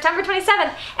 it'll be September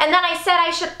 27th. And then I said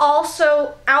I should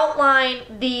also outline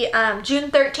the June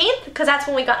 13th, because that's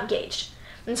when we got engaged.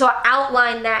 And so I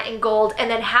outline that in gold and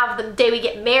then have the day we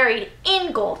get married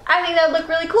in gold. I think that would look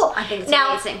really cool. I think it's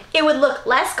now, amazing. It would look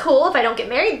less cool if I don't get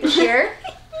married this year.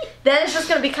 then it's just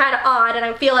going to be kind of odd, and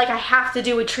I feel like I have to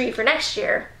do a tree for next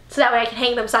year. So that way I can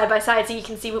hang them side by side so you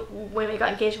can see when we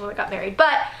got engaged and when we got married.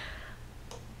 But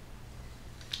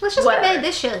let's just get married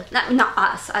this year. Not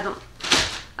us. I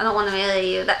don't want to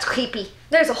marry you. That's creepy.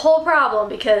 There's a whole problem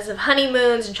because of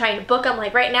honeymoons and trying to book them.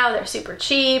 Like right now they're super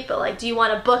cheap, but like do you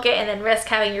want to book it and then risk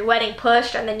having your wedding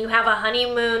pushed, and then you have a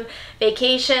honeymoon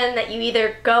vacation that you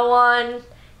either go on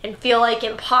and feel like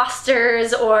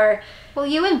imposters, or well,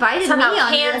 you invited me on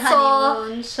your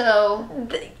honeymoon, so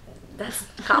that's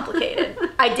complicated.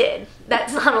 I did.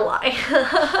 That's not a lie.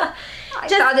 I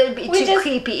thought it'd be too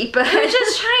creepy, but we're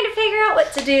just trying to figure out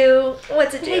what to do.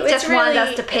 They just wanted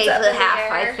us to pay for the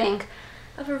half, I think.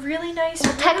 Of a really nice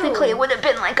room. Technically, it would have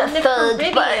been like a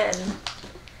third, but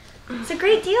it's a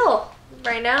great deal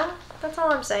right now. That's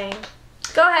all I'm saying.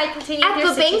 Go ahead, continue. At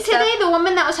the bank today, the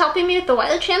woman that was helping me with the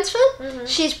wire transfer,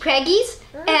 she's preggies,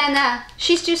 and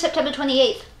she's due September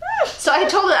 28th. So I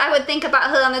told her I would think about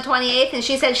her on the 28th, and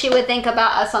she said she would think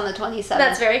about us on the 27th.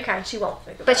 That's very kind. She won't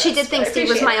think about But she did think Steve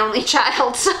was my only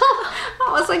child, so I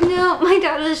was like, no, my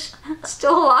daughter's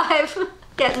still alive,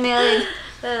 getting married.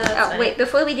 Oh, wait,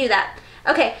 before we do that.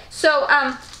 Okay, so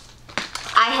I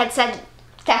had said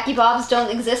Tacky Bobs don't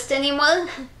exist anymore.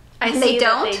 They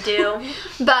don't. They do.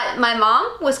 But my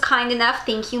mom was kind enough,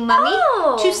 thank you, Mommy,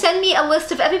 to send me a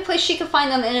list of every place she could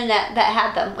find on the internet that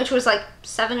had them, which was like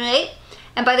 7 or 8.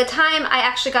 And by the time I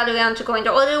actually got around to going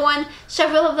to order one,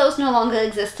 several of those no longer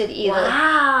existed either.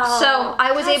 Wow. So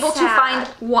I was able to find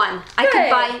one. I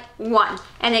could buy one,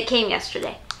 and it came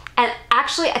yesterday. And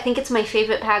actually, I think it's my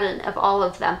favorite pattern of all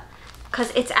of them,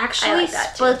 because it's actually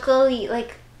sparkly,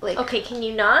 like. Okay, can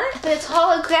you not? But it's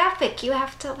holographic. You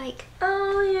have to like.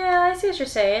 Oh yeah, I see what you're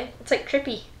saying. It's like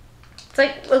trippy. It's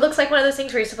like it looks like one of those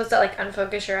things where you're supposed to like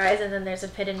unfocus your eyes and then there's a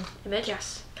hidden image.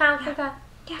 Yes. Kind of like that.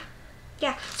 Yeah.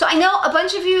 Yeah. So I know a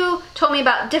bunch of you told me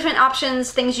about different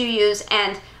options, things you use,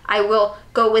 and I will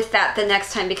go with that the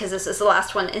next time because this is the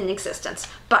last one in existence.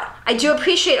 But I do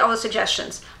appreciate all the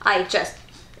suggestions. I just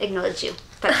ignored you.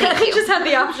 But thank you. I just had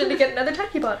the option to get another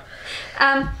Tacky Bot.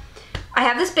 I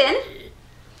have this bin.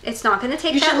 It's not going to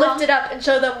take that long. You should lift long. it up and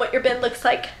show them what your bin looks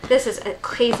like. This is a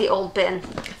crazy old bin.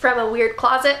 From a weird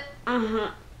closet?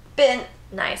 Bin.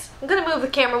 Nice. I'm going to move the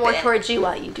camera more towards you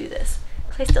while you do this.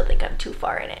 Because I still think I'm too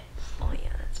far in it. Oh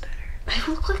yeah, that's better. I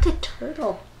look like a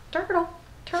turtle. Turtle.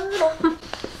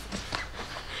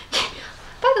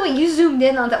 By the way, you zoomed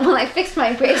in on that when I fixed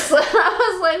my bracelet.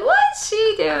 I was like, what's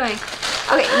she doing?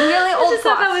 Okay, really old I just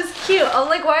thought that was cute. I'm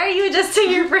like, why are you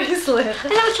adjusting your bracelet?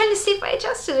 And I was trying to see if I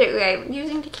adjusted it right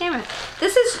using the camera.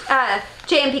 This is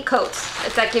J&P Coats,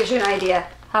 if that gives you an idea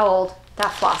how old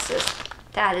that floss is.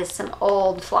 That is some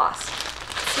old floss.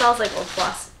 It smells like old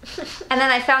floss. And then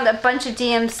I found a bunch of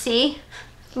DMC,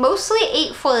 mostly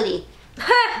 840.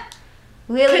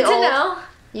 Really Good to old. know.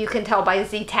 You can tell by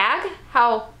Z tag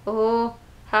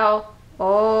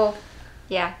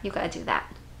yeah, you gotta do that.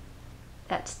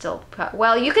 That's still,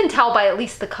 well, you can tell by at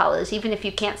least the colors, even if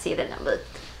you can't see the number.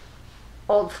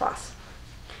 Old floss.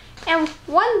 And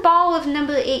one ball of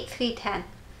number 8310.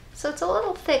 So it's a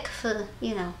little thick for,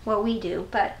 you know, what we do,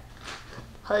 but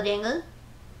Hardinger.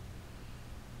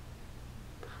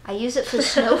 I use it for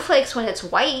snowflakes when it's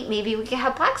white. Maybe we could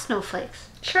have black snowflakes.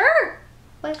 Sure.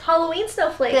 Like Halloween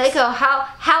snowflakes. There you go.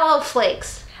 Hallow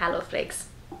flakes. Hallow flakes.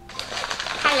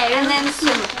 Hello. And then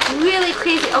some really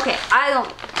crazy. Okay,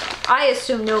 I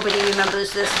assume nobody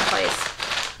remembers this place.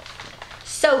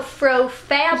 Sofro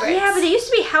Fabrics. Yeah, but it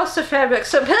used to be House of Fabrics,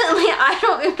 so apparently I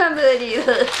don't remember it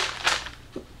either.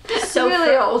 So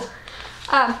really old.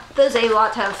 There's a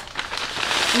lot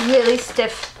of really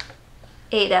stiff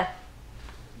Ada.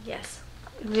 Yes.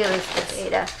 Really stiff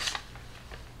Ada.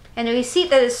 And a receipt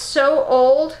that is so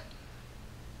old,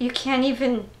 you can't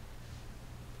even...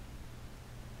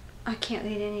 I can't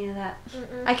read any of that.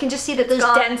 I can just see that there's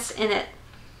dents in it.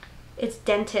 It's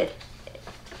dented.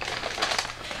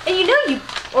 And you know you,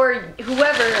 or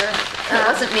whoever, it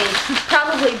wasn't me,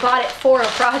 probably bought it for a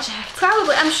project.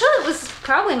 Probably. I'm sure it was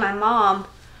probably my mom.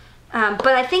 But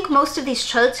I think most of these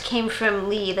charts came from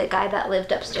Lee, the guy that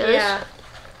lived upstairs. Yeah.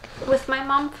 With my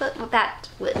mom,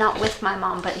 not with my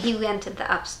mom, but he rented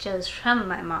the upstairs from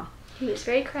my mom. He was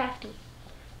very crafty.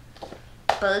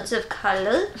 Birds of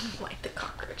color. Wipe the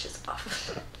cockroaches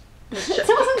off. It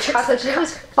wasn't cockroaches, it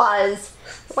was fuzz.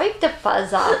 Wipe the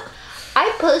fuzz off.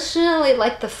 I personally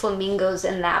like the flamingos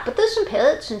in that, but there's some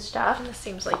parrots and stuff. This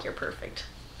seems like you're perfect.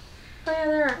 Oh yeah,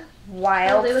 there are.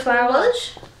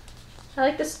 Wildflowers. I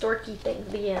like the storky thing.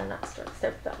 Not storks,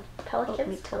 they're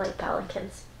pelicans. I like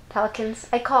pelicans. Pelicans.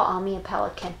 I call Ami a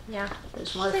pelican. Yeah.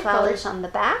 There's more flowers on the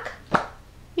back.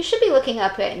 You should be looking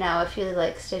up right now if you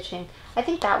like stitching. I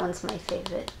think that one's my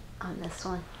favorite on this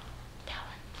one.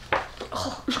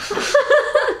 Oh.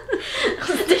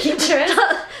 Dangerous.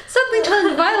 Something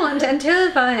totally violent and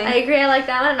terrifying. I agree, I like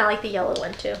that one, and I like the yellow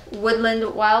one too.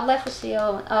 Woodland Wildlife was the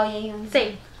yellow one. Oh, yeah.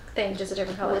 Same thing, just a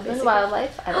different color. Woodland basically.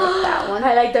 Wildlife. I like that one.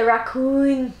 I like the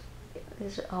raccoon.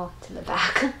 Oh, it's in the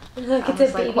back. Look, it's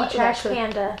a baby trash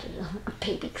panda. A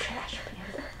baby trash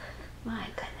panda. My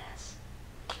goodness.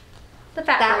 The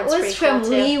fat That bird's was pretty from cool,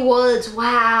 too. Lee Woods.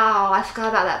 Wow, I forgot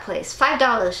about that place.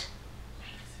 $5.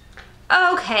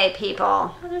 Okay, people.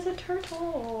 Oh, there's a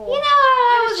turtle. You know how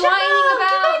I was whining Chipmunk!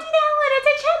 about? You do that one. It's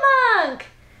a chipmunk.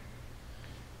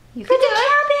 You can It's do a it.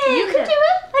 cabin. You can do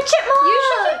it. A chipmunk. You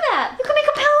should do that. You can make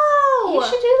a pillow. You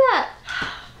should do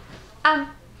that.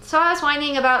 So I was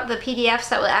whining about the PDFs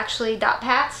that were actually dot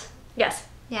pats. Yes.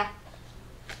 Yeah.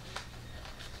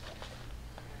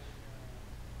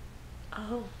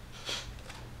 Oh.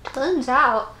 Turns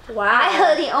out, Wow. I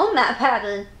already own that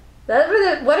pattern.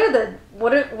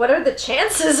 What are the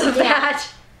chances of that?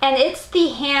 And it's the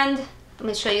hand. Let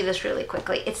me show you this really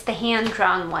quickly. It's the hand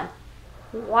drawn one.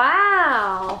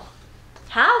 Wow.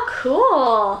 How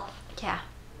cool. Yeah.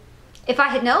 If I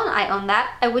had known I owned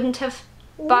that, I wouldn't have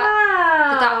bought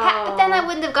the dot pat. But then I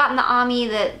wouldn't have gotten the Ami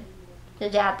that your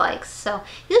dad likes. So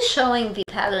he's showing the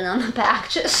pattern on the back,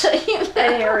 just so you know. I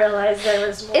didn't realize there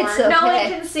was more. It's okay. No one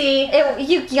can see.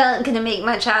 You aren't gonna make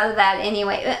much out of that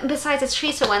anyway. Besides, it's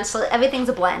Teresa Wenzel. Everything's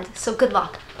a blend. So good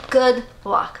luck. Good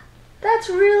luck. That's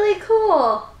really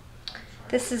cool.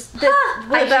 This is.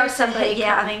 I hear somebody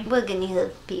coming. We're gonna hear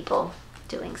people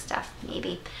doing stuff,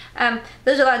 maybe.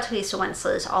 There's a lot of Teresa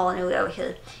Wenslers all new over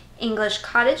here. English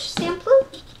Cottage Sampler.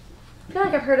 I feel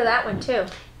like I've heard of that one too.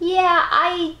 Yeah,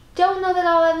 I don't know that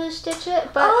I'll ever stitch it,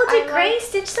 but Oh, did I Gray like-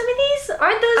 stitch some of these?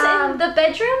 Aren't those in the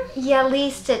bedroom? Yeah, Lee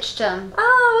stitched them.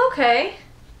 Oh, okay.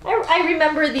 I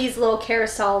remember these little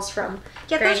carousels from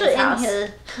Yeah, those Granny's are house. in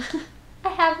here. I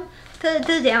have them.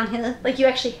 They're down here. Like you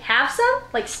actually have some?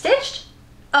 Like stitched?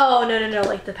 Oh, no,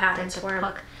 like the patterns for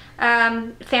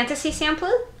them. Fantasy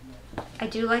Sampler. I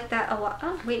do like that a lot.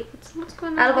 Oh, wait, what's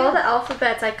going on? Out of all there? the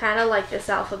alphabets, I kind of like this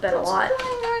alphabet a lot What's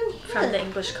going on here? from the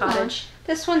English Cottage.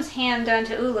 This one's hand done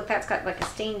to. Ooh, look, that's got like a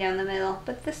stain down the middle.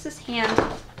 But this is hand.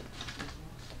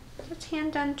 It's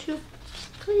hand done too.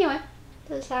 Anyway,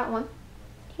 there's that one.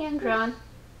 Hand drawn.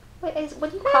 What do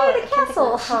you call it? The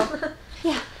castle.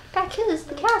 Yeah, back here is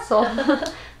the castle.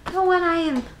 The one I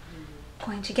am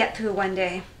going to get through one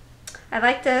day. I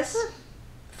like this.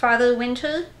 Father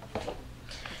Winter.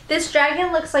 This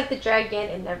dragon looks like the dragon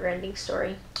in Neverending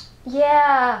Story.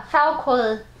 Yeah,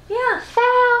 Falcor. Yeah.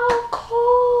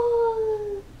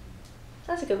 Falcor.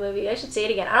 That's a good movie. I should see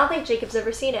it again. I don't think Jacob's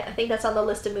ever seen it. I think that's on the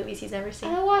list of movies he's never seen.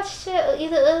 I watched it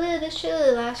either earlier this year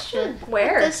or last year.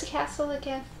 Where? There's the castle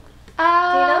again. Do you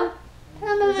know? I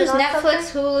don't know. Is There's it on Netflix,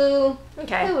 something? Hulu.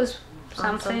 Okay. It was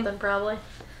On something. probably.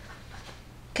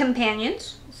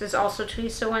 Companions. This is also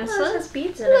Teresa Oh, this Wenzel. has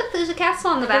beads in it. Look, there's a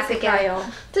castle on the back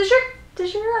again. Does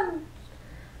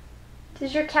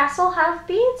your castle have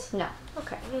beads? No.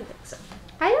 Okay, I didn't think so.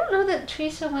 I don't know that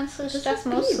Teresa Wenzel's Those stuff are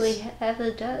mostly beads. ever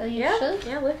does. Are you Yeah, sure?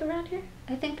 yeah. Look around here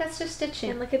I think that's just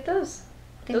stitching. and look at those.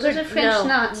 I think those are French no,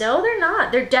 knots. No, they're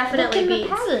not. They're definitely Look in beads.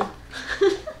 the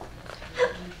pattern.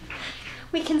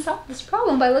 We can solve this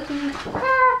problem by looking in the...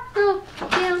 no,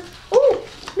 down. Ooh,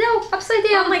 no, upside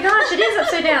down. Oh my gosh, it is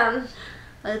upside down.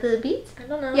 Are the beads? I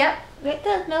don't know. Yep, right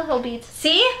there, mill beads.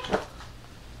 See?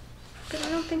 But I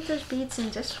don't think there's beads in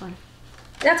this one.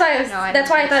 That's why I was. No, I that's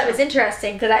don't why I think thought so. it was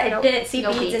interesting because I Nope, didn't see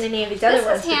no beads beads. in any of these other This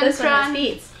ones. is But this one hand-drawn. has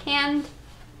beads. Hand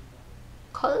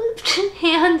carved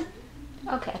hand.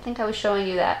 Okay, I think I was showing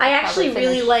you that. I actually Probably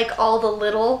really finished. like all the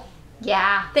little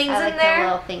yeah things I like in the there.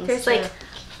 little things There's too. like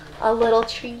a little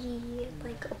tree, and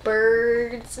like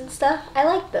birds and stuff. I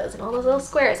like those and all those little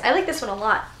squares. I like this one a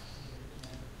lot.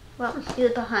 Well, you're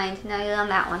behind. Now you're on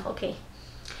that one. Okay.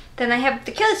 Then I have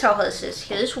the carousel horses.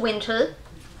 Here's Winter.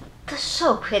 They're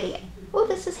so pretty. Oh,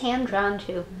 this is hand drawn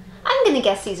too. I'm gonna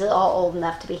guess these are all old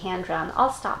enough to be hand drawn.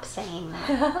 I'll stop saying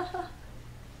that.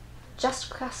 Just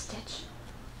Cross Stitch.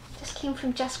 This came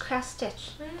from Just Cross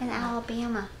Stitch in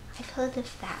Alabama. I've heard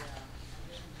of that.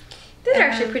 These are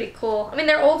actually pretty cool. I mean,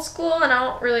 they're old school, and I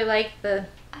don't really like the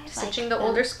I stitching like the them.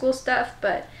 older school stuff,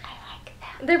 but I like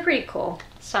that. they're pretty cool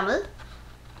Summer.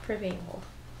 for being old.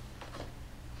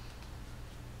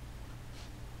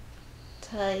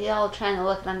 So you're all trying to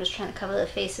look, and I'm just trying to cover their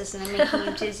faces, and I'm making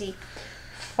you dizzy.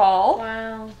 Fall.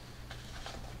 Wow.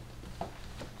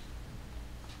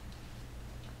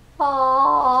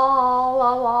 Fall,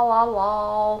 la, la, la,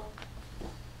 la.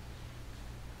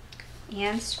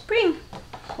 And spring.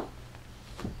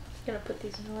 You gonna put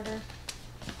these in order.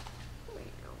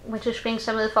 Winter, spring,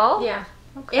 summer, fall? Yeah.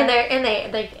 Okay. And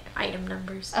they item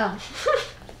numbers. Oh.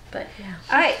 But yeah.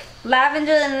 Alright,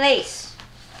 lavender and lace.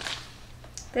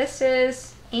 This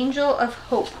is Angel of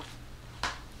Hope.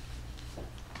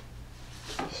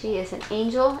 She is an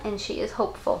angel and she is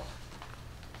hopeful.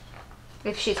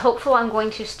 If she's hopeful I'm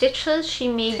going to stitch her, she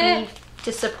may be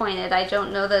disappointed. I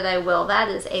don't know that I will. That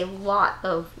is a lot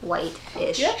of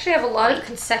white-ish. You actually have a lot of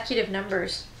consecutive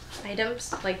numbers.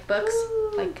 Items, like books,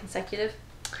 like consecutive.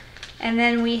 And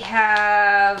then we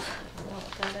have I don't know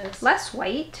what that is. less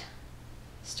white.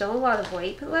 Still a lot of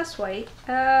white, but less white.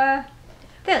 There.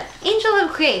 Angel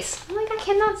of Grace. I'm like, I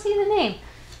cannot see the name.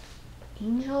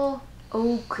 Angel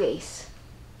of Grace.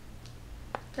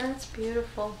 That's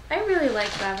beautiful. I really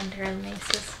like lavender and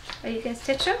laces. Are you going to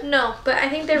stitch them? No, but I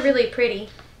think they're really pretty.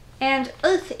 And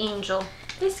Earth Angel.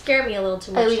 They scare me a little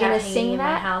too much. Are we gonna hanging sing in my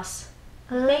that? house?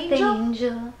 Earth Angel?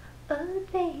 Angel.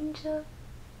 Earth Angel.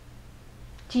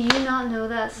 Do you not know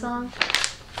that song?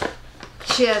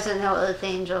 She doesn't know Earth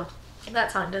Angel.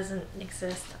 That song doesn't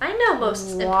exist. I know most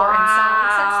important songs.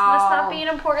 That must not be an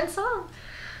important song.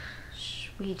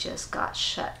 We just got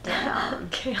shut down.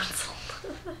 Canceled.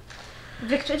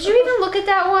 Victor, did you even look at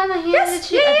that one? I handed it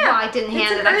to you. yeah. No, I didn't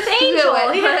hand it. An Earth I threw Angel.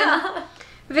 it. Yeah.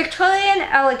 Victorian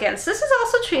Elegance. This is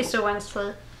also Teresa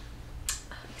Winslow.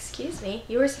 Excuse me.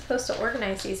 You were supposed to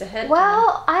organize these ahead of time.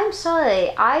 Well, I'm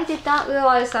sorry. I did not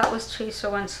realize that was Teresa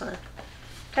Winslow.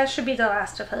 That should be the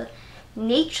last of her.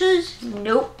 Nature's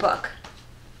Notebook.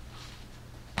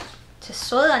 To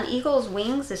soar on eagle's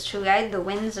wings is to ride the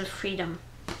winds of freedom.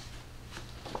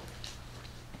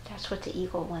 That's what the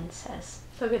eagle one says.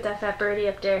 Look at that fat birdie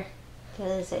up there.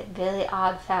 There is a very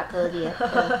odd fat birdie up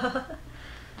there.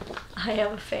 I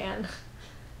am a fan.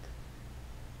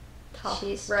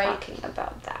 She's right. talking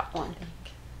about that one.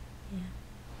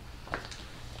 Yeah.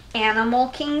 Animal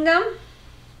Kingdom.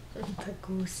 The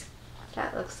goose.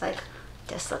 That looks like,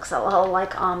 this looks a little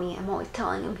like Ami. I'm always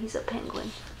telling him he's a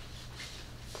penguin.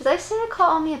 Did I say I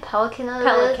call Ami a pelican earlier?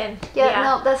 Pelican. Yeah,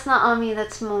 no, that's not Ami,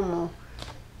 that's Momo.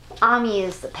 Ami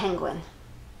is the penguin.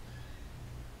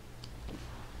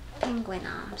 Penguin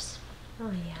arms.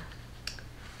 Oh yeah.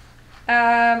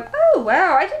 Oh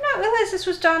wow, I did not realize this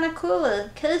was Donna Cooler.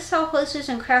 Carousel Horses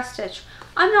and Cross Stitch.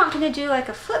 I'm not going to do like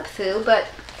a flip through, but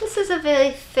this is a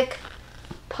very thick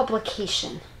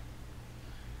publication.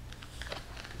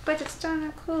 But it's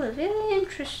Donna Cooler, very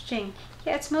interesting.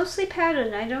 Yeah, it's mostly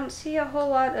pattern. I don't see a whole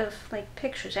lot of like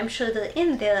pictures. I'm sure they're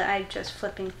in there. I'm just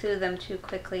flipping through them too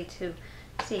quickly to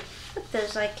see. Look,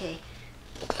 there's like a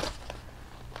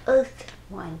Earth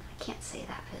one. I can't say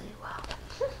that really well.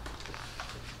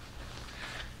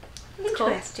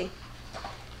 Interesting.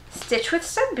 Cool. Stitch with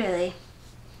Sudbury.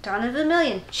 Donna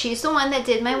Vermillion. She's the one that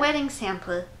did my wedding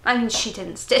sampler. I mean, she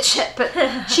didn't stitch it, but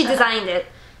she designed it.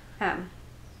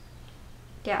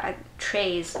 Yeah,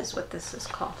 trays is what this is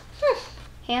called.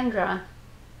 Hand drawn.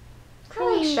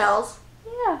 I like shells.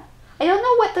 Yeah. I don't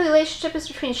know what the relationship is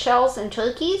between shells and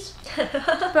turkeys,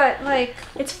 but like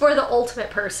it's for the ultimate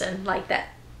person like that.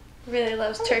 Really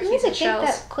loves turkeys and shells.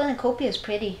 I think that cornucopia is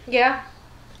pretty. Yeah,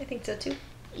 I think so too.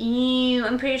 Ew,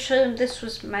 I'm pretty sure this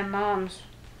was my mom's.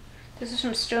 This is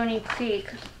from Stony Creek.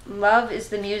 Love is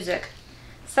the music.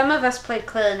 Some of us played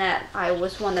clarinet. I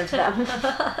was one of them.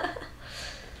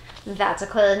 That's a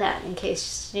clarinet, in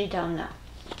case you don't know.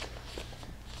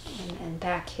 And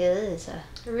back here is a...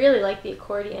 I really like the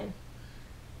accordion.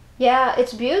 Yeah,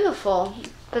 it's beautiful,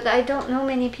 but I don't know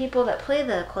many people that play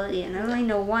the accordion. I only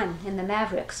know one in the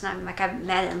Mavericks. Not like I've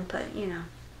met him, but you know.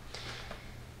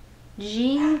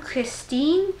 Jean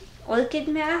Christine, Orchid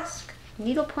Mask,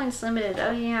 Needle Points Limited.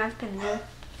 Oh yeah, I've been there.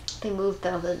 They moved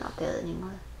though, they're not there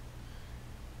anymore.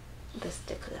 The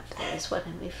sticker up there is what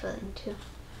I'm referring to.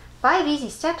 5 easy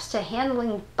steps to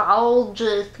handling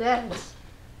bulger threads.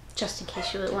 Just in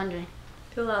case you were wondering.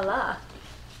 Ooh la la.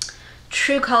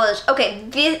 True Colors. Okay,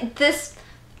 this,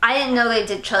 I didn't know they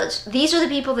did colors. These are the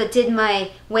people that did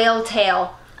my whale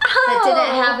tail that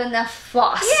didn't have enough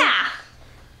floss. Yeah.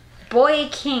 Boy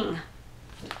King.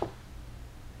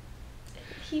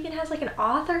 He even has like an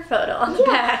author photo on the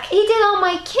back. He did all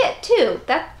my kit too.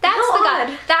 That's the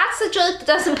guy. That's the jerk that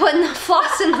doesn't put enough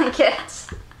floss in the kits.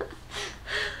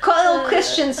 Carl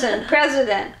Christensen,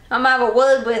 president. I'm gonna have a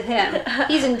word with him.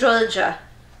 He's in Georgia.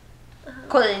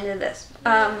 According to this.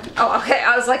 Oh, okay.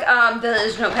 I was like, there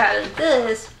is no pattern. There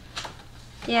is.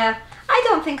 Yeah. I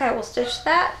don't think I will stitch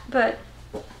that, but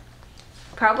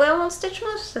probably I won't stitch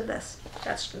most of this.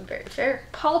 That's very fair.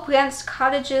 Paul Brent's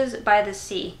Cottages by the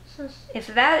Sea. If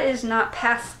that is not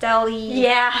pastel-y.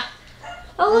 Yeah.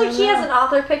 Oh, look, he has an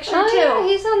author picture too. Yeah,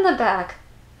 he's on the back.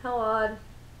 How odd.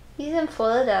 He's in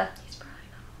Florida. He's probably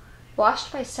not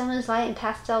Washed by summer's light and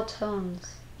pastel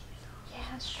tones.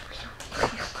 alive. Yeah,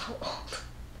 so old.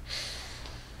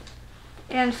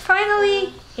 And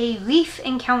finally, a leaf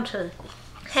encounter.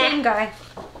 Same guy.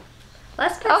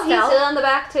 Less pastel. Oh, he's still on the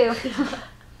back too.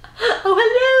 Oh,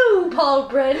 hello, Paul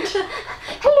Brent. Hello,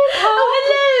 Paul.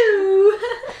 Oh,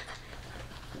 hello.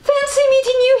 Fancy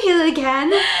meeting you here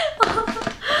again.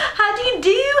 How do you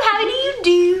do? How do you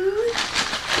do?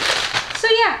 So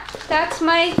yeah, that's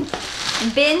my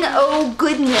bin. Oh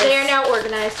goodness. They are now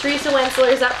organized. Teresa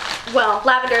Wensler's up. Well,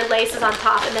 Lavender Lace is on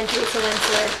top, and then Teresa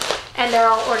Wensler, and they're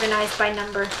all organized by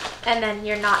number. And then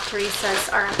your not Teresa's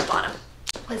are at the bottom.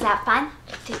 Was that fun?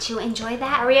 Did you enjoy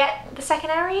that? Are we at the second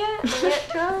hour yet? Are we at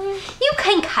 2 hours? You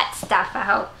can cut stuff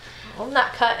out. I'm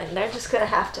not cutting. They're just gonna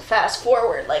have to fast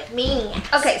forward like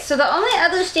maniacs. Okay, so the only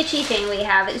other Stitchy thing we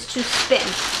have is to spin,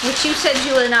 which you said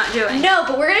you were not doing. No,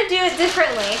 but we're gonna do it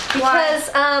differently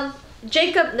because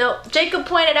Jacob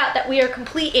pointed out that we are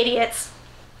complete idiots.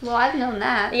 Well, I've known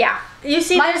that. Yeah, you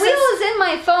see, My wheel is in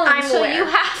my phone, I'm so aware. you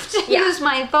have to Yeah. use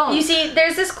my phone. You see,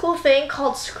 there's this cool thing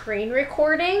called screen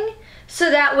recording, so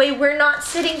that way we're not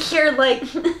sitting here like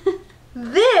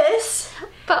this.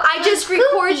 but I just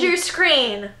record your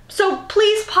screen. So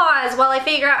please pause while I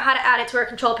figure out how to add it to our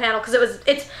control panel, because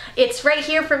it's right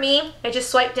here for me. I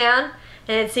just swipe down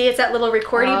and see it's that little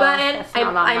recording button. that's not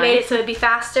on I made mine. it so it'd be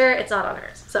faster. It's not on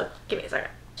hers. So give me a second.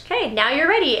 Okay, now you're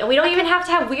ready, and we don't even have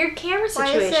to have weird camera Why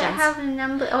situations. does it have a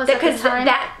number? Oh, is that the Because time?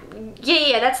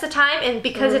 yeah, that's the time, and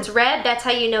because it's red, that's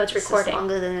how you know it's This is recording.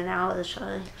 longer than an hour,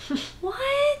 Charlie.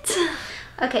 What?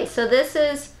 Okay, so this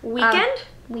is Weekend?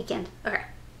 Weekend. Okay.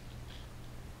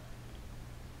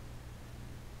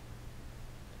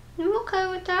 I'm okay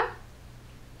with that.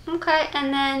 Okay,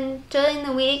 and then during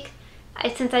the week,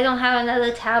 since I don't have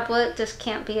another tablet, this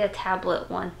can't be a tablet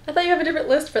one. I thought you have a different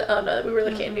list for. Oh no, we were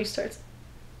looking at new starts.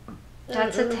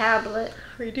 That's a tablet.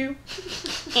 Redo.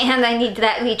 And I need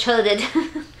that recharted.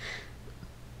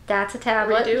 That's a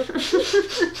tablet.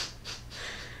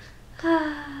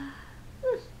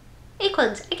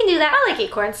 Acorns. I can do that. I like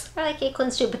acorns. I like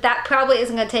acorns too, but that probably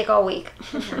isn't going to take all week.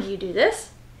 Now you do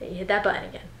this, and you hit that button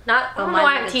again. I don't know mine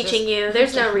why I'm is teaching just- you.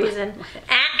 There's no reason.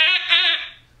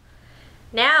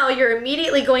 Now you're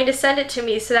immediately going to send it to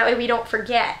me so that way we don't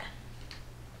forget.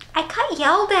 I got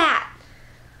yelled at.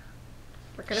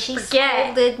 We're going to She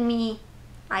forget. scolded me.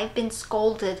 I've been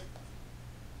scolded.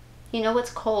 You know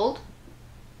what's cold?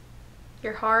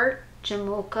 Your heart.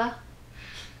 Jamocha.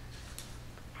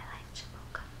 I like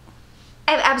Jamocha.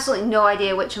 I have absolutely no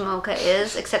idea what Jamocha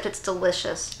is, except it's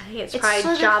delicious. I think it's It's probably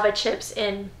sort of- Java chips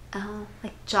in. Oh,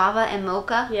 like Java and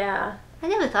mocha? Yeah. I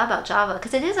never thought about Java,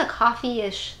 because it is a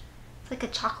coffee-ish. It's like a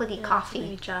chocolatey coffee.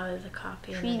 Maybe Java is a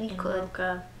coffee Really and good.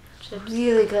 mocha chips.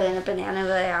 Really good in a banana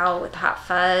royale with hot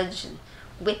fudge and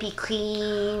whippy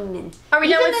cream and Are we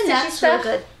done even with the Stitchy nuts stuff?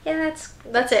 were good. Yeah,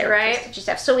 That's it, right? Stitchy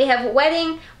stuff. So we have a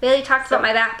wedding. We already talked So, about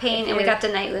my back pain, if and we you're- got the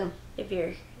night room. If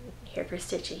you're here for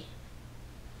Stitchy.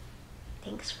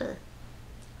 Thanks for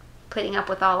putting up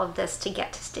with all of this to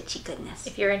get to Stitchy goodness.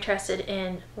 If you're interested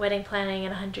in wedding planning in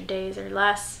 100 days or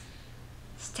less,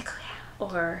 Stick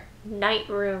around. or night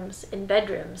rooms in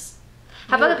bedrooms,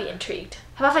 How you'll about- be intrigued.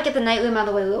 How about if I get the night room out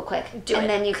of the way real quick? Do and it.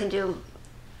 then you can do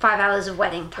 5 hours of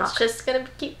wedding It's talk. just gonna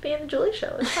keep being the Julie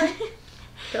show. It's fine.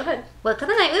 Go ahead. Welcome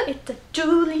to the night room. It's the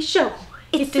Julie show.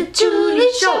 It's the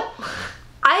Julie show.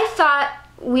 I thought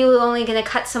we were only going to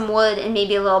cut some wood and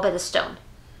maybe a little bit of stone.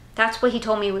 That's what he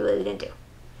told me we were going to do.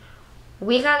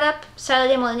 We got up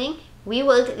Saturday morning. We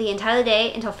worked the entire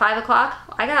day until 5 o'clock.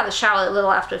 I got out of the shower a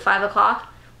little after 5 o'clock.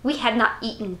 We had not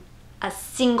eaten a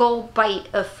single bite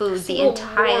of food the Single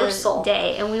entire morsel.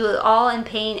 day. And we were all in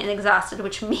pain and exhausted,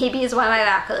 which maybe is why my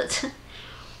back hurts.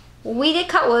 We did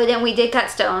cut wood and we did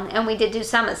cut stone and we did do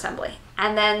some assembly.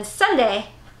 And then Sunday,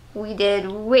 we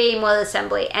did way more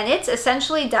assembly. And it's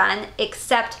essentially done,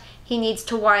 except he needs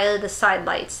to wire the side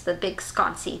lights, the big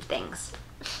sconcy things.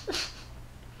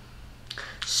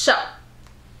 So,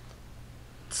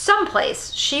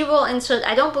 someplace she will insert,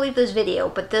 I don't believe there's video,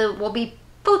 but there will be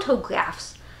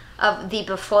photographs of the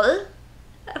before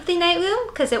of the night room,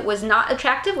 because it was not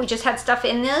attractive. We just had stuff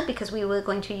in there because we were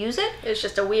going to use it. It's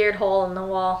just a weird hole in the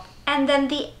wall. And then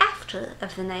the after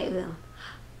of the night room.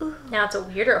 Now it's a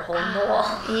weirder hole in the wall.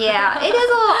 Yeah, it is a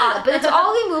little odd, but it's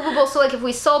all removable. So like if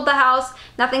we sold the house,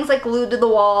 nothing's like glued to the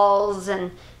walls,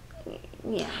 and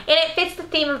yeah. And it fits the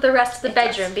theme of the rest of the It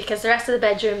bedroom does. because the rest of the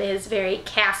bedroom is very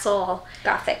castle.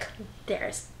 Gothic.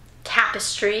 There's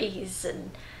tapestries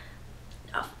and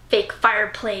a fake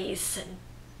fireplace and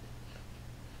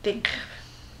big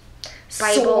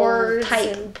Bible swords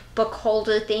type and book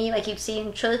holder thingy like you'd see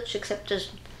in church, except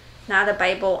just not a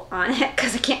Bible on it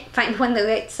because I can't find one the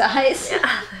right size.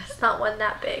 Yeah, there's not one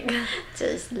that big.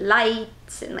 Just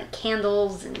lights and like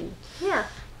candles and yeah,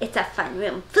 it's a fun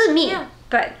room for me. Yeah.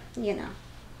 But you know,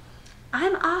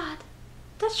 I'm odd.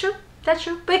 That's true. That's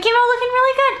true. But it came out looking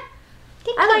really good.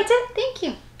 I liked it. Thank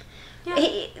you. Yeah.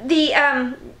 The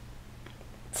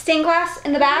stained glass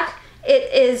in the back,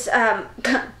 it is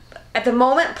at the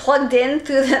moment plugged in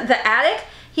through the attic.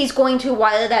 He's going to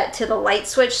wire that to the light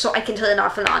switch so I can turn it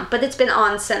off and on. But it's been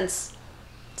on since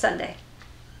Sunday.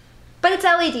 But it's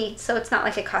LED, so it's not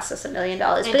like it costs us $1 million.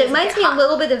 But it reminds me a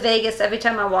little bit of Vegas every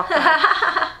time I walk by.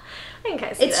 I think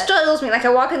I see It that. startles me. Like I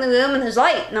walk in the room and there's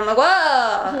light, and I'm like,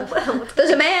 whoa!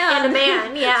 There's a man. And a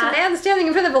man, yeah. There's a man standing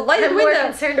in front of a lighted I'm more window.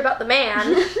 concerned about the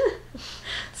man.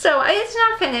 So it's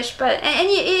not finished, but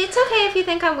it's okay if you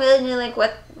think I'm weird and you're like,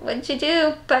 what did you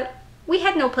do? But we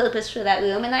had no purpose for that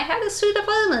room, and I had a suit of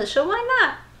armor, so why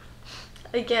not?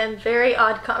 Again, very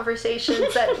odd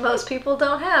conversations that most people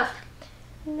don't have.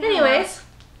 No. Anyways,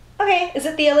 okay, is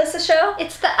it the Alyssa show?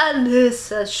 It's the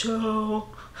Alyssa show.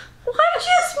 Why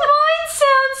does mine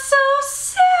sound so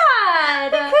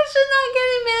sad? Because you're not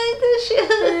getting married this year.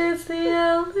 It's the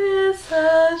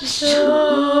Alyssa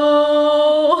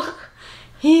show.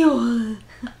 He won.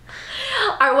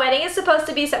 Our wedding is supposed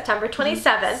to be September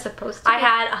 27th. Supposed to I be.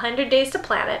 had 100 days to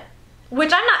plan it,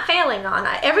 which I'm not failing on.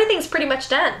 Everything's pretty much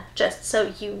done, just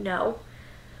so you know.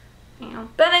 Yeah.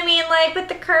 But I mean, like, with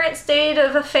the current state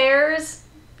of affairs,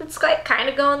 it's like kind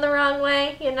of going the wrong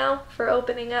way, you know, for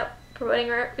opening up for wedding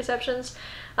receptions.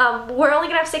 We're only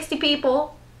gonna have 60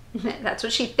 people. That's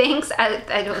what she thinks.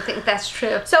 I don't think that's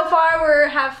true. So far,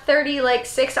 we have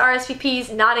 6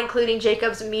 RSVPs, not including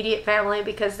Jacob's immediate family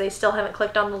because they still haven't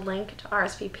clicked on the link to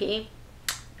RSVP.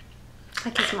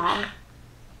 Like his mom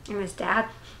and his dad.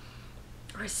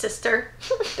 Or his sister.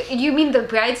 You mean the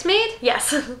bridesmaid?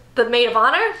 Yes, the maid of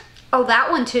honor. Oh,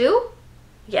 that one too?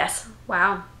 Yes.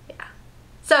 Wow. Yeah.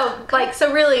 So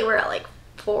so really, we're at like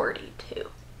 42,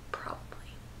 probably.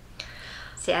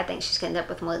 See, I think she's gonna end up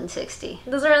with more than 60. It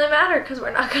doesn't really matter because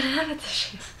we're not gonna have it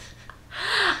this year.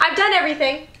 I've done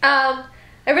everything. I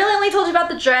really only told you about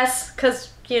the dress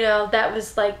because, you know, that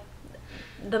was like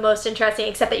the most interesting,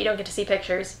 except that you don't get to see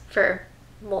pictures for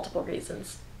multiple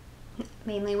reasons.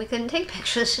 Mainly, we couldn't take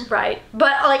pictures. Right.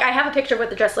 But like, I have a picture of what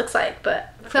the dress looks like,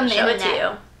 but I'm From gonna the show it to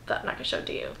internet. you. But I'm not gonna show it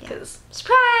to you because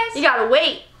Surprise! you gotta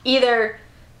wait either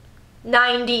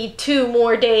 92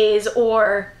 more days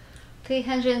or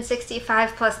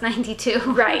 365 plus 92.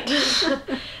 right,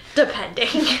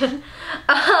 depending.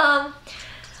 But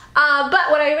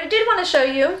what I did want to show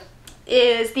you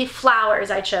is the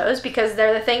flowers I chose because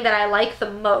they're the thing that I like the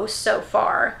most so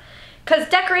far. Because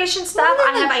decoration stuff,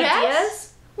 I have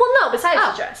ideas. Well, no, besides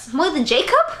the dress. More than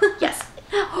Jacob? Yes.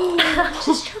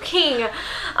 Just joking.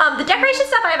 The decoration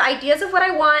stuff, I have ideas of what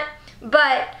I want,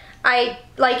 but I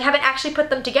haven't actually put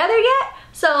them together yet.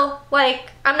 So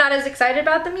I'm not as excited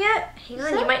about them yet. Hang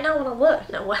on, you might not want to look.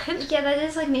 No, what? Yeah, that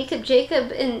is like Makeup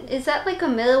Jacob. And is that like a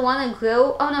marijuana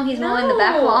grow? Oh no, he's mowing the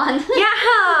back lawn.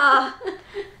 Yeah.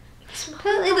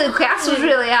 Apparently the grass was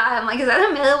really high. I'm like, is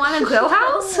that a marijuana grow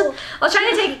house? I was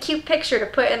trying to take a cute picture to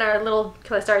put in our little,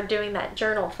 because I started doing that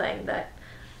journal thing, that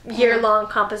year-long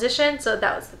composition, so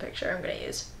that was the picture I'm going to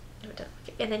use.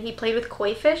 And then he played with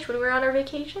koi fish when we were on our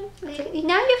vacation. Now you have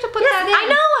to put Yes, that in. I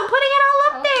know, I'm putting it all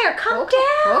up there. Calm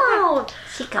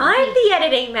down. I'm the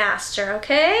editing master,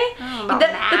 okay? Oh, the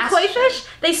koi fish,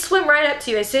 they swim right up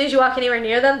to you. As soon as you walk anywhere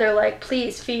near them, they're like,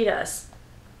 please feed us.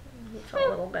 He felt a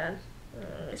little bad.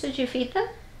 Did you feed them?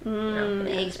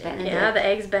 Eggs Benedict. Yeah, the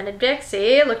eggs Benedict.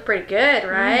 See, it looked pretty good,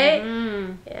 right?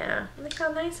 Mm-hmm. Yeah. Look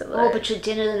how nice it looked. Oh, but your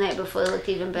dinner the night before looked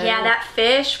even better. Yeah, that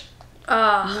fish.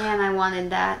 Oh. Man, I wanted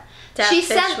that. That She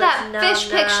fish sent that was fish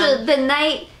nom-nom. picture the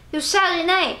night, it was Saturday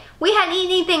night. We hadn't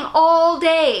eaten anything all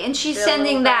day, and she's Feel a sending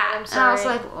little that. bad, I'm And I was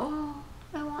sorry. like, oh,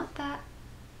 I want that.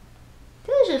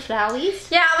 Those are flowies.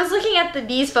 Yeah, I was looking at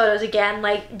these photos again.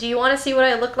 Do you want to see what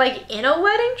I look like in a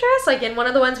wedding dress? In one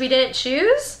of the ones we didn't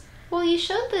choose? Well, you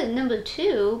showed the number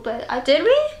 2, but I Did we?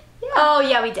 Yeah. Oh,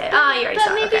 yeah, we did. Oh, you already but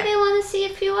saw it. maybe Okay. they want to see a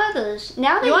few others.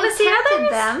 Now that You want to see counted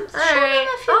others? them, All show right. them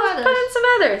a few I'll others. put in some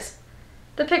others.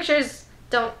 The pictures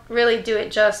don't really do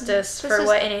it justice This for is-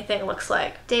 what anything looks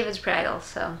like. David's bridal,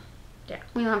 so Yeah.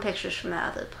 we want pictures from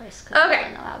that other place because Okay. we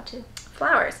weren't allowed to.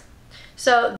 Flowers.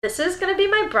 So this is going to be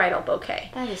my bridal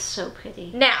bouquet. That is so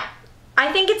pretty. Now,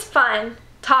 I think it's fun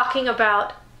talking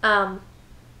about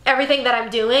everything that I'm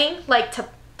doing,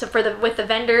 with the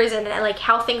vendors and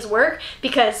how things work,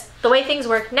 because the way things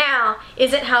work now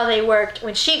isn't how they worked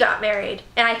when she got married.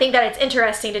 And I think that it's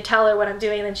interesting to tell her what I'm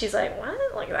doing, and then she's like, what?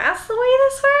 That's the way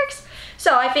this works?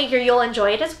 So I figure you'll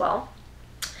enjoy it as well.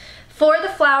 For the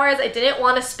flowers, I didn't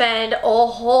want to spend a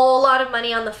whole lot of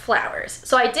money on the flowers.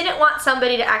 So I didn't want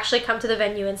somebody to actually come to the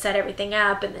venue and set everything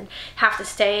up and then have to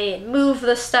stay and move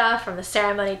the stuff from the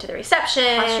ceremony to the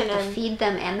reception. Plus you have to feed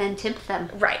them and then tip them.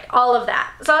 Right, all of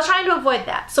that. So I was trying to avoid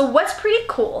that. So what's pretty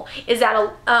cool is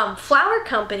that flower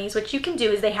companies, what you can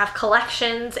do is they have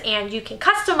collections and you can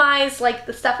customize like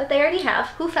the stuff that they already have.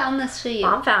 Who found this for you?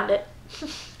 Mom found it.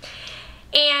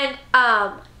 And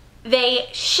they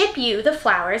ship you the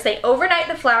flowers. They overnight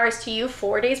the flowers to you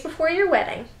 4 days before your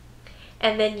wedding.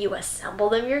 And then you assemble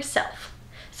them yourself.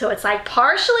 So it's like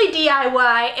partially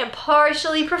DIY and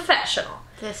partially professional.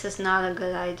 This is not a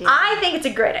good idea. I think it's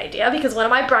a great idea because one of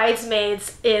my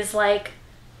bridesmaids is like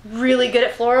really good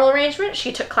at floral arrangement.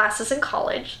 She took classes in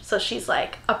college, so she's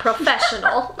like a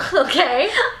professional. Okay?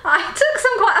 I took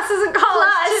some classes in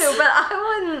college too, but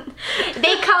I wouldn't.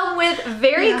 They come with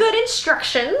very good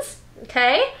instructions,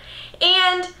 okay?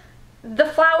 And the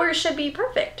flowers should be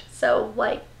perfect. So,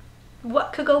 like,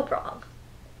 what could go wrong?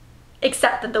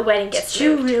 Except that the wedding gets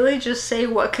moved. Did you really just say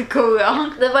what could go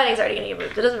wrong? The wedding's already gonna get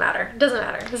moved. It doesn't matter. It doesn't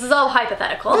matter. This is all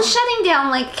hypothetical. They're shutting down,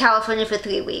 like, California for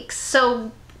 3 weeks.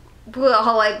 So, we're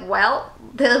all like, well,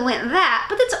 they went that.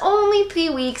 But it's only 3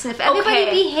 weeks, and if everybody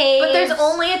behaves... But there's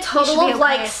only a total of,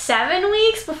 like, 7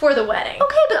 weeks before the wedding.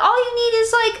 Okay, but all you need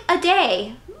is, like, a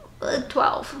day.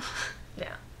 12.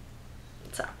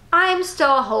 So I'm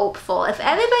still hopeful. If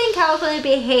everybody in California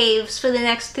behaves for the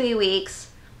next 3 weeks,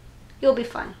 you'll be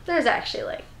fine. There's actually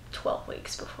like 12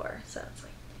 weeks before, so it's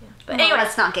like, yeah. But Well, anyway,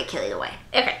 let's not get carried away.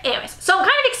 Okay, anyways, so I'm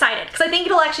kind of excited because I think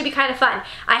it'll actually be kind of fun.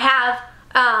 I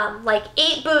have like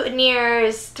 8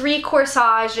 boutonnieres, 3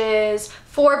 corsages,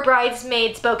 4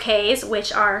 bridesmaids bouquets,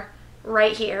 which are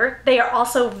right here. They are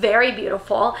also very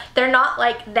beautiful. They're not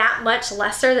like that much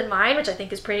lesser than mine, which I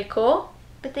think is pretty cool.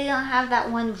 But they don't have that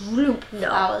one vloop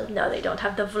flower. No, they don't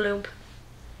have the vloop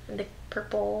and the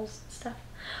purples and stuff.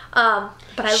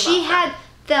 But I She love had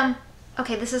them.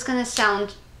 Okay, this is gonna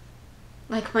sound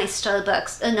like my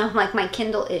Starbucks. No, like my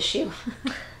Kindle issue.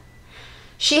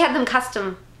 She had them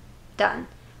custom done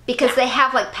because they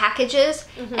have like packages,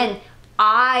 and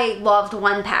I loved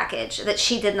one package that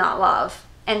she did not love.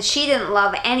 And she didn't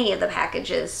love any of the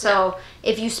packages. So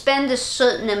if you spend a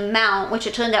certain amount, which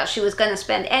it turned out she was going to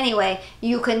spend anyway,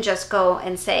 you can just go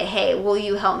and say, hey, will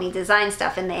you help me design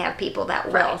stuff? And they have people that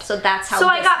will. Right. So that's how So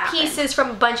this I got happened. pieces from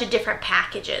a bunch of different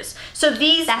packages. So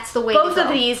these, That's the way both to go.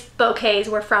 of these bouquets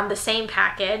were from the same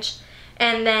package.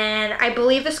 And then I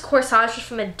believe this corsage was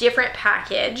from a different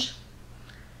package.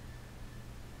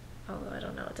 Although I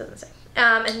don't know, it doesn't say.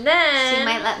 And then... So you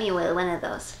might let me wear one of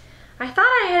those. I thought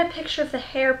I had a picture of the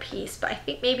hair piece, but I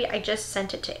think maybe I just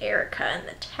sent it to Erica in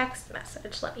the text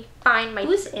message. Let me find my...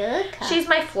 Who's Erica? She's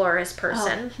my florist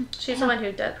person. Oh. She's the one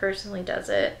who personally does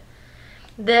it.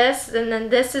 This, and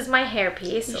then this is my hair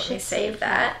piece. So let me save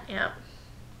that. Yeah.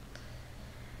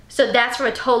 So that's from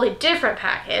a totally different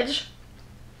package.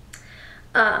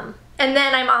 And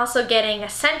then I'm also getting a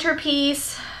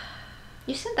centerpiece.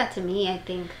 You sent that to me, I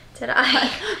think. Did I?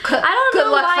 Good, I don't good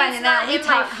know luck why finding it's not that. We in my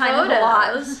talk kind of a lot.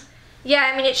 photos.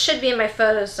 Yeah, I mean, it should be in my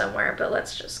photos somewhere, but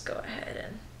let's just go ahead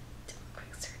and do a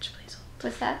quick search, please.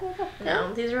 Was that it up there?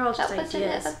 No, these are all just That wasn't it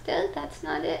ideas. up there? That's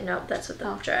not it? No, that's with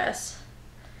the dress.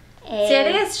 A. See, I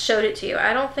think I showed it to you.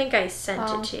 I don't think I sent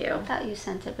it to you. I thought you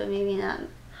sent it, but maybe not.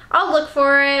 I'll look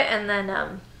for it, and then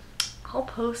I'll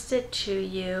post it to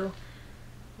you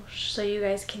so you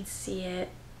guys can see it.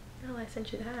 Oh, I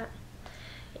sent you that.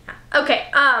 Yeah. Okay,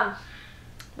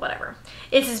 whatever.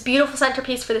 It's this beautiful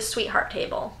centerpiece for the sweetheart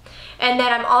table. And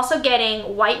then I'm also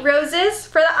getting white roses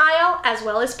for the aisle, as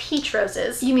well as peach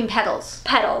roses. You mean petals?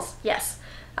 Petals, yes.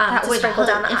 That to would sprinkle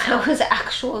down the if aisle. it was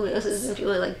actual roses, if you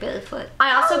were like barefoot.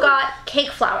 I also got cake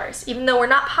flowers, even though we're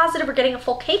not positive we're getting a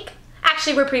full cake.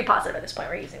 Actually, we're pretty positive at this point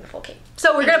we're using the full cake.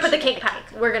 So we're going to put the cake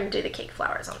pack. We're going to do the cake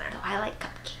flowers on there. Oh, I like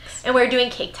cupcakes. And we're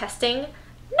doing cake testing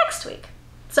next week.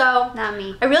 So Not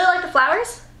me. I really like the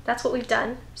flowers. That's what we've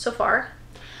done so far.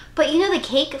 But you know, the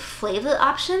cake flavor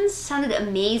options sounded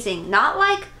amazing. Not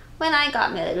like when I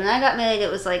got married. When I got married,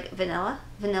 it was like vanilla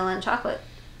and chocolate.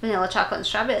 Vanilla, chocolate, and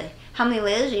strawberry. How many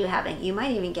layers are you having? You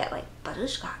might even get like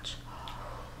butterscotch.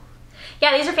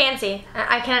 Yeah, these are fancy.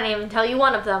 I can't even tell you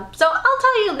one of them. So I'll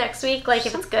tell you next week, like,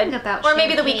 if it's good. Something about or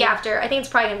maybe the week champagne. after. I think it's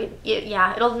probably going to be,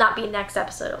 yeah, it'll not be next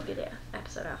episode. It'll be the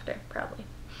episode after, probably.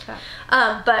 Okay.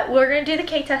 But we're going to do the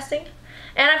cake testing.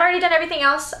 And I've already done everything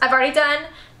else. I've already done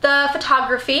the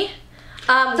photography.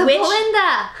 The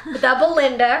Belinda. The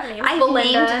Belinda. Her name's I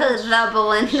Belinda. named her the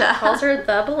Belinda. Calls her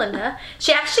the Belinda.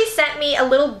 She actually sent me a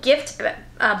little gift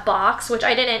box, which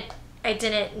I didn't I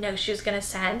didn't know she was gonna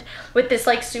send, with this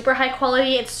like super high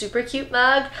quality and super cute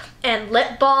mug and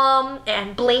lip balm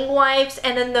and bling wipes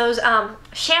and then those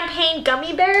champagne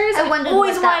gummy bears. I wondered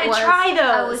always what that wanted was. to try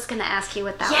those. I was gonna ask you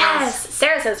what that was. Yes,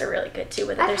 Sarah says they're really good too,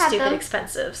 but I've they're had stupid them.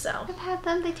 expensive. So I've had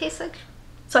them. They taste like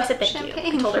so I said thank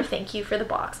champagne. you. I told her thank you for the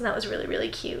box, and that was really, really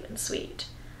cute and sweet.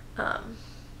 I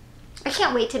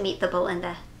can't wait to meet the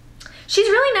Belinda. She's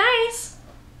really nice.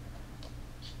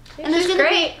 And there's She's gonna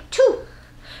great. be two.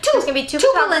 There's gonna be two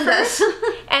Belindas.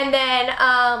 And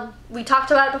then we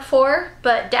talked about it before,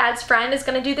 but Dad's friend is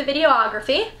gonna do the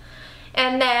videography.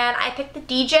 And then I picked the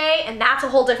DJ, and that's a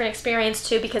whole different experience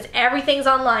too, because everything's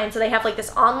online. So they have like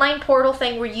this online portal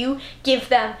thing where you give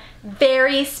them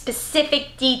very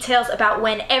specific details about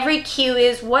when every cue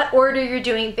is, what order you're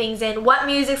doing things in, what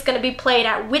music's gonna be played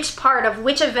at which part of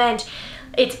which event.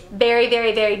 It's very,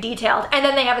 very, very detailed. And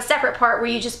then they have a separate part where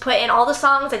you just put in all the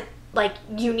songs that like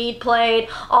you need played,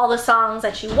 all the songs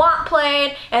that you want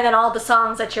played, and then all the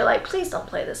songs that you're like, please don't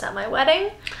play this at my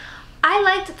wedding. I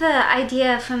liked the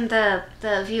idea from the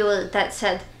viewer that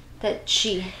said that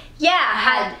she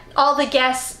had all the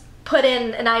guests put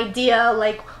in an idea,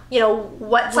 like, you know,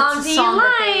 what song do you like?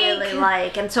 That they really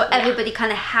like, and so everybody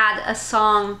kind of had a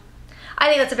song. I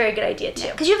think that's a very good idea too.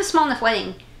 Because you have a small enough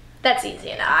wedding. That's easy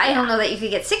enough. I don't know that you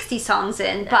could get 60 songs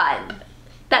in, but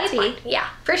that's fine. Yeah,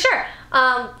 for sure.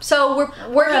 So we're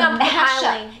working on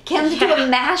compiling. Can we do a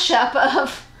mashup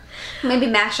of, maybe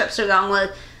mashups are the wrong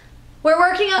word. We're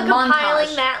working on compiling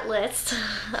montage. that list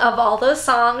of all those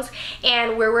songs,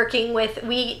 and we're working with,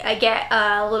 I get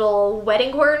a little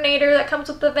wedding coordinator that comes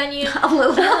with the venue. A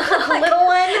little one? A little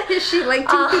one. Is she like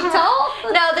 2 feet tall?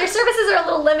 No, their services are a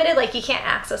little limited, like you can't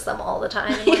access them all the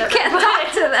time. And You can't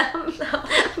talk to them. No.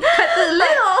 But the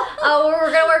little.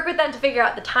 We're going to work with them to figure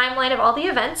out the timeline of all the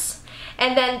events.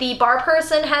 And then the bar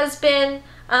person has been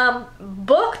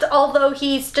booked, although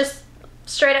he's just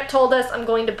straight up told us, I'm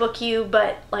going to book you,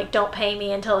 but like don't pay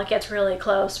me until it gets really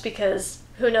close, because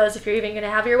who knows if you're even going to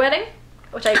have your wedding,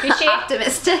 which I appreciate.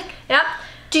 Optimistic. Yep.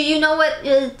 Do you know what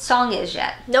the song is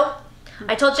yet? Nope.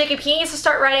 I told Jacob he needs to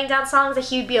start writing down songs that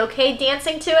he would be okay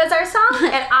dancing to as our song,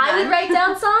 and I would write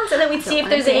down songs, and then we'd see if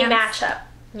there's any matchup.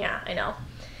 Yeah, I know.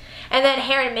 And then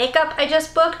hair and makeup I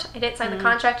just booked. I didn't sign the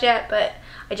contract yet, but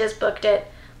I just booked it.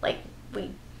 Like,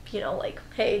 we, you know, like,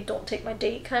 hey, don't take my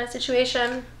date kind of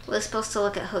situation. We're supposed to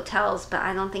look at hotels, but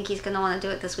I don't think he's going to want to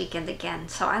do it this weekend again.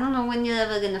 So I don't know when you're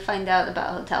ever going to find out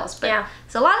about hotels. But yeah.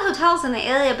 There's a lot of hotels in the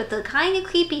area, but they're kind of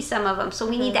creepy, some of them. So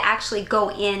we need to actually go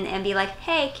in and be like,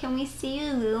 hey, can we see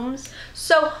your rooms?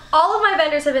 So all of my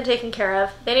vendors have been taken care of.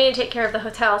 They need to take care of the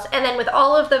hotels. And then with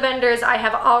all of the vendors, I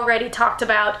have already talked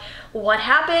about what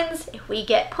happens if we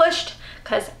get pushed,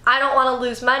 because I don't want to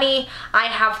lose money. I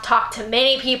have talked to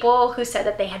many people who said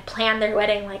that they had planned their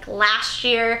wedding like last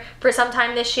year for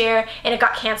sometime this year, and it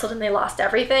got canceled and they lost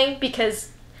everything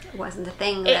because it wasn't a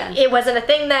thing then. It wasn't a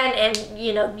thing then, and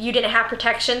you know, you didn't have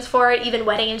protections for it. Even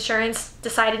wedding insurance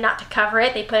decided not to cover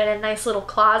it. They put in a nice little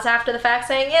clause after the fact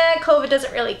saying, yeah, COVID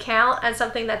doesn't really count as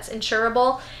something that's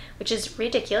insurable, which is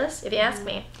ridiculous if you ask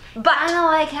me. But I don't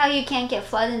like how you can't get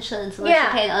flood insurance unless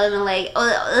you're paying other than like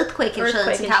earthquake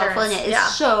insurance in California is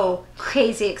so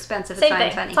crazy expensive. Same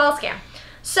thing. It's all a scam.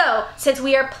 So, since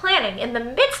we are planning in the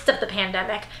midst of the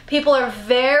pandemic, people are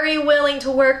very willing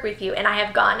to work with you, and I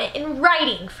have gotten it in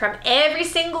writing from every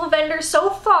single vendor so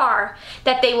far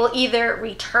that they will either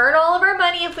return all of our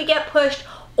money if we get pushed,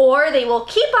 or they will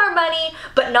keep our money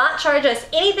but not charge us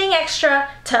anything extra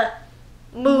to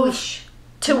move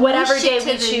to whatever day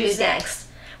we choose next.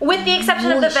 With the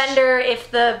exception of the vendor, if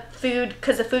the food,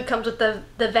 because the food comes with the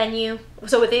venue,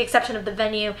 so with the exception of the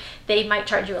venue, they might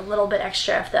charge you a little bit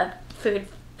extra if the food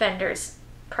vendors'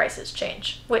 prices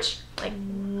change, which, like,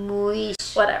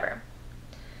 whatever.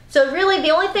 So really,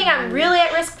 the only thing I'm really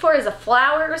at risk for is the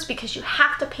flowers, because you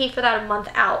have to pay for that a month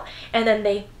out, and then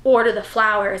they order the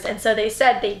flowers, and so they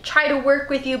said they try to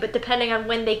work with you, but depending on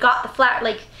when they got the flower,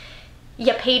 like,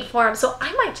 you paid for them, so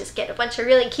I might just get a bunch of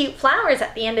really cute flowers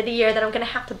at the end of the year that I'm gonna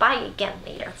have to buy again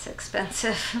later. That's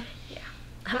expensive. Yeah,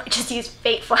 I might just use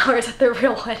fake flowers at the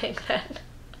real wedding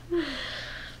then.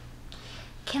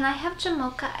 Can I have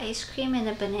Jamocha ice cream and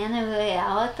a banana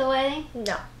royale at the wedding?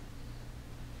 No.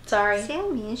 Sorry. See how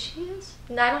mean she is?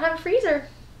 I don't have a freezer.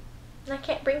 I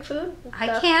can't bring food.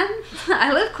 I can.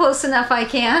 I live close enough I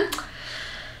can.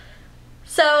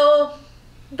 So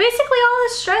basically all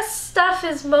the stress stuff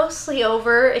is mostly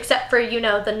over, except for, you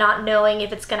know, the not knowing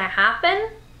if it's going to happen.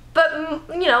 But,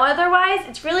 you know, otherwise,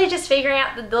 it's really just figuring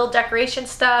out the little decoration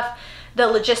stuff, the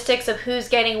logistics of who's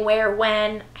getting where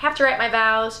when. I have to write my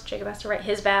vows. Jacob has to write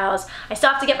his vows. I still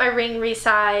have to get my ring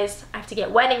resized. I have to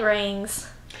get wedding rings.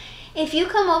 If you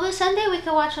come over Sunday, we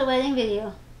can watch a wedding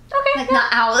video. Okay. Like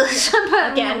not ours,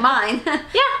 but Again. mine.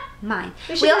 Yeah. Mine.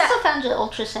 We should We do also that. found your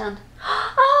ultrasound.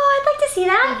 Oh, I'd like to see A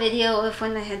that. video of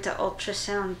when they had the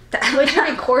ultrasound. Would you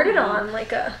record it on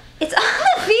like a? It's on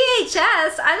the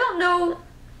VHS. I don't know.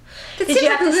 It Did you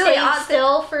have to really stay odd.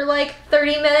 still for like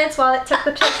 30 minutes while it took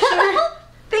the picture? I don't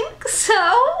think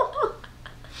so.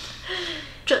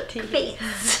 Jerk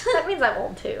face. That means I'm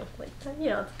old too. Like, you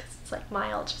know, because it's like my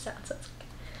ultrasound, so it's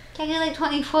I get like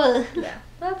 24. yeah.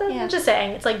 Yeah. I'm just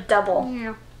saying, it's like double.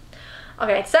 Yeah.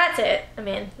 Okay, so that's it. I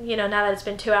mean, you know, now that it's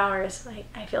been 2 hours,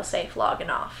 I feel safe logging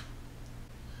off.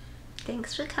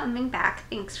 Thanks for coming back.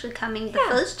 Thanks for coming the Yeah.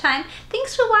 first time.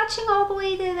 Thanks for watching all the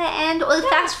way to the end or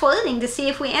fast forwarding to see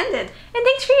if we ended. And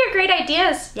thanks for your great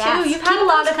ideas Yes, too. You've keep had a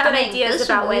lot those of good coming. ideas Those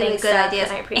are about really wedding good stuff, ideas.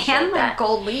 and I appreciate And that.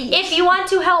 gold leaves. If you want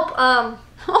to help,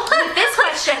 with this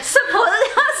question, support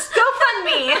us,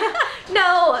 GoFundMe.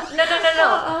 No.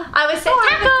 Uh-oh. I was saying, Oh,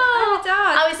 I have a Taco.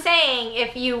 dog. I was saying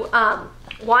if you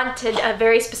wanted a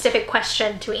very specific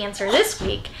question to answer this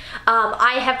week,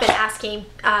 I have been asking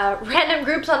random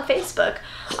groups on Facebook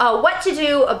what to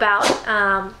do about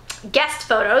guest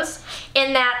photos,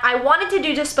 in that I wanted to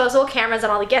do disposable cameras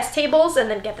on all the guest tables and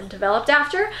then get them developed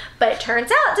after, but it turns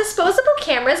out disposable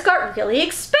cameras got really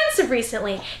expensive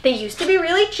recently. They used to be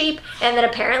really cheap, and then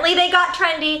apparently they got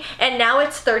trendy, and now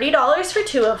it's $30 for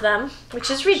 2 of them,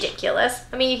 which is ridiculous.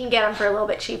 I mean, you can get them for a little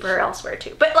bit cheaper elsewhere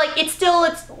too, but like it's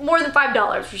more than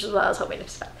 $5, which is what I was hoping to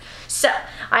spend. So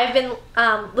I've been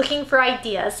looking for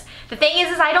ideas. The thing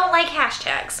is I don't like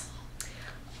hashtags.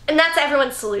 And that's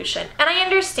everyone's solution. And I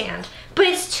understand, but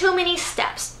it's too many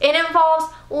steps. It involves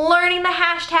learning the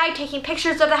hashtag, taking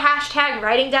pictures of the hashtag,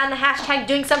 writing down the hashtag,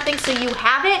 doing something so you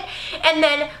have it, and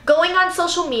then going on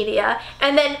social media,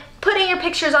 and then putting your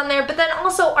pictures on there. But then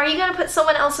also, are you gonna put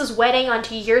someone else's wedding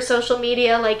onto your social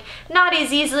media? Like, not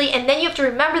as easily, and then you have to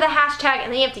remember the hashtag,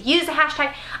 and then you have to use the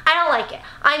hashtag. I don't like it.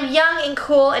 I'm young and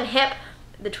cool and hip.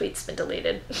 The tweet's been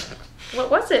deleted. What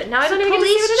was it? Now I don't even get to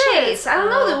see police what it is. chase. I don't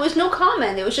know. There was no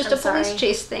comment. It was just I'm a police sorry.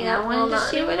 chase thing. Yeah, I wanted to not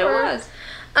see what it anymore. was.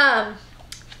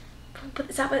 But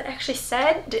is that what it actually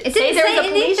said? Did It say didn't there say was a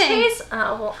police anything. chase? Oh,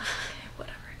 well, okay,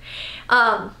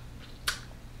 whatever.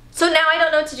 So now I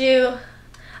don't know what to do.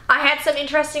 I had some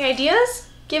interesting ideas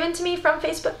given to me from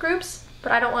Facebook groups,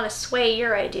 but I don't want to sway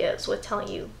your ideas with telling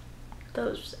you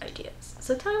those ideas.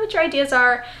 So tell me what your ideas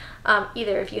are.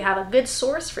 Either if you have a good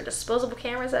source for disposable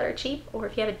cameras that are cheap, or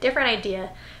if you have a different idea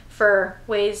for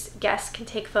ways guests can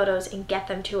take photos and get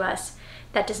them to us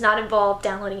that does not involve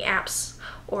downloading apps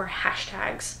or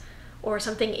hashtags or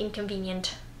something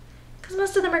inconvenient. Because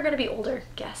most of them are going to be older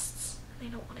guests. They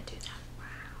don't want to do that. Wow.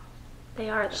 They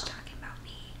are, though. Just talking about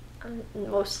me.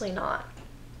 Mostly not.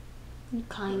 You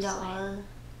kind of are.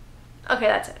 Okay,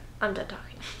 that's it. I'm done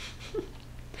talking.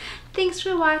 Thanks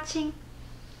for watching.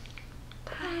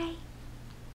 Bye.